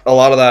lot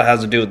of that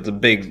has to do with the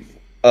big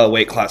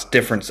weight class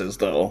differences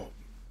though,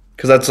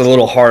 because that's a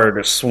little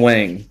harder to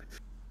swing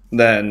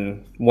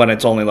than when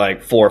it's only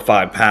like 4 or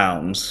 5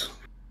 pounds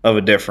of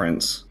a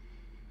difference,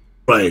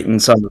 right? In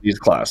some of these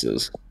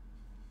classes,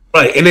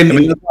 right? And then I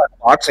mean, that's why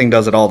boxing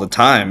does it all the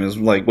time. Is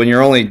like when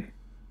you're only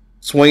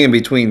swinging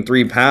between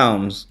 3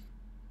 pounds,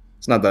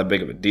 it's not that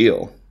big of a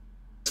deal.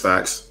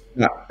 Facts.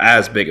 Not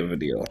as big of a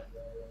deal.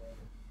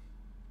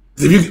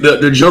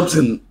 The jumps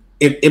in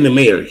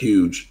MMA are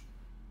huge.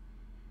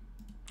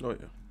 Oh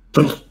yeah.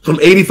 From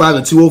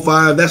 85 to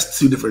 205, that's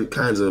two different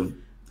guys.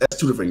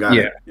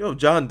 Yeah. Yo,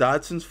 John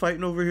Dodson's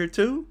fighting over here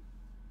too?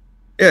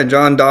 Yeah,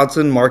 John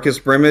Dodson, Marcus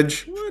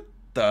Brimage. What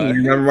the You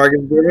remember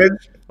Marcus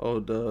Brimage? Oh,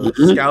 the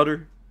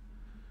Scouter?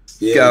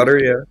 Yeah. Scouter,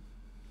 yeah.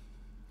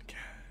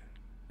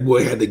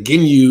 Boy had the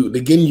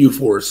Ginyu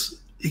force.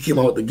 He came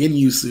out with the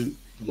Ginyu suit.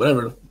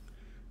 Whatever.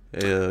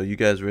 Hey, you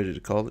guys ready to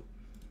call it?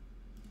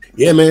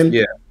 Yeah, man.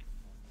 Yeah.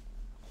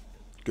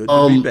 Good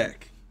to be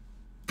back.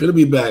 Good to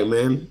be back,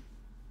 man.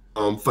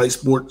 Fight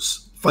sport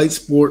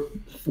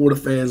for the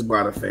fans,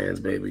 by the fans,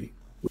 baby.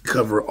 We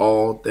cover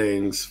all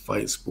things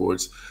fight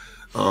sports.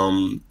 I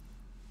want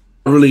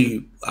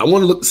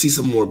to look to see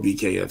some more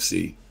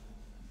BKFC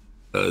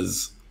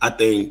because I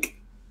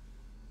think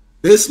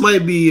they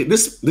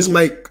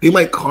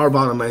might carve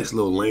out a nice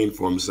little lane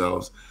for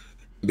themselves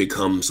and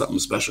become something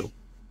special.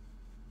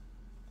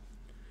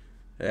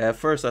 At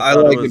first, I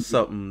thought it was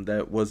something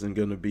that wasn't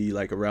gonna be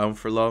like around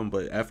for long,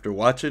 but after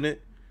watching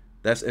it,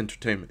 that's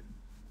entertainment.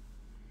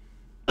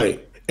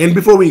 Right. And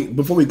before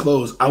we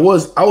close, I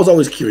was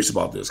always curious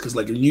about this because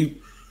like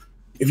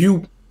if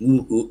you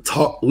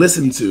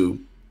listen to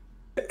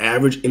the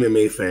average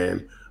MMA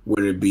fan,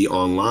 whether it be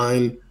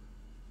online,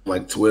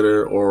 like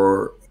Twitter,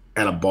 or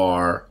at a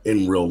bar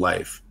in real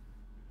life,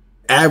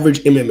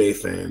 average MMA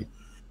fan,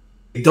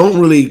 they don't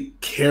really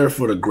care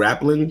for the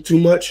grappling too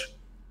much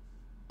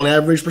on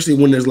average, especially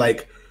when there's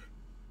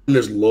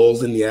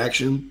lulls in the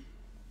action.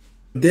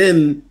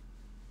 Then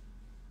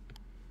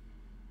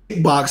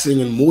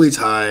kickboxing and Muay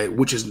Thai,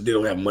 they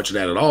don't have much of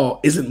that at all,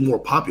 isn't more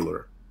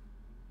popular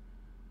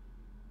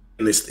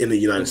in the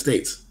United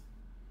States.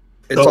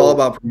 It's all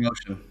about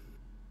promotion.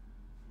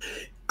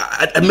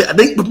 I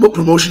think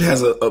promotion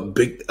has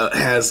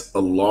a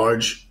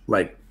large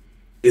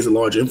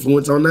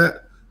influence on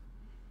that.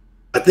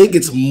 I think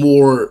it's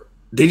more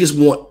they just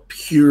want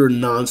pure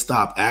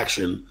nonstop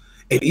action,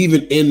 and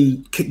even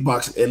in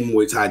kickboxing and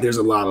Muay Thai, there's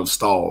a lot of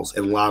stalls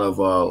and a lot of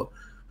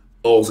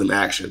lulls in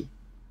action.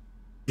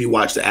 If you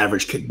watch the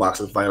average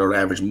kickboxing fight or the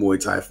average Muay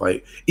Thai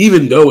fight,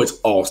 even though it's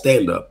all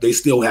stand up, they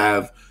still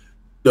have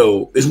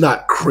it's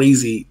not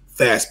crazy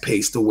fast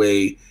paced the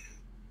way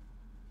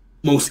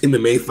most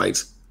MMA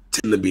fights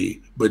tend to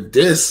be. But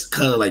this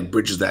kind of like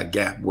bridges that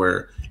gap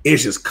where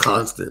it's just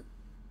constant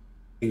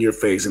in your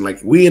face. And like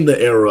we in the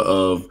era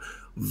of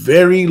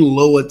very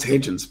low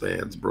attention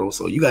spans, bro.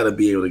 So you got to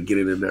be able to get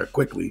it in there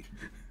quickly.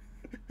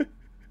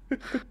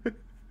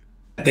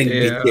 I think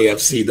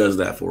BKFC does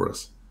that for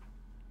us.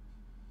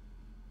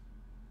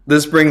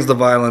 This brings the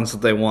violence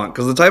that they want,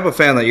 because the type of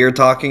fan that you're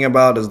talking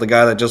about is the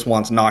guy that just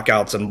wants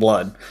knockouts and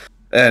blood.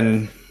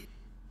 And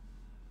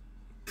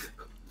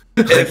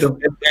if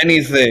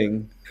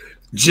anything,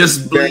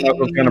 just bleed.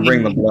 Was going to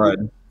bring the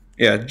blood.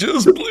 Yeah,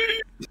 just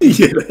bleed.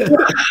 Yeah.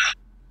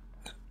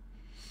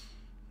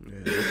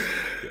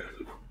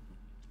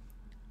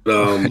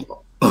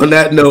 On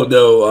that note,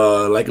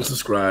 though, like and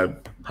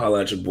subscribe.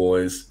 Holla at your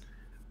boys.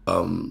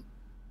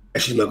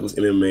 Ashy Knuckles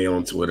MMA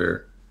on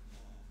Twitter,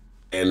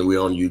 and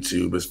we're on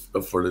YouTube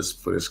for this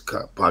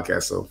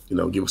podcast. So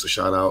give us a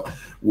shout out.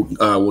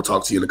 We'll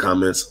talk to you in the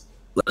comments.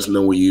 Let us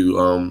know what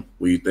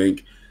you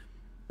think.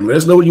 And let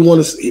us know what you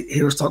want to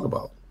hear us talk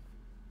about.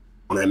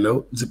 On that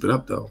note, zip it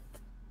up though.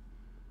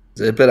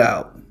 Zip it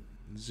out.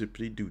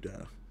 Zippity doo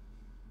dah.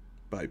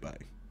 Bye bye.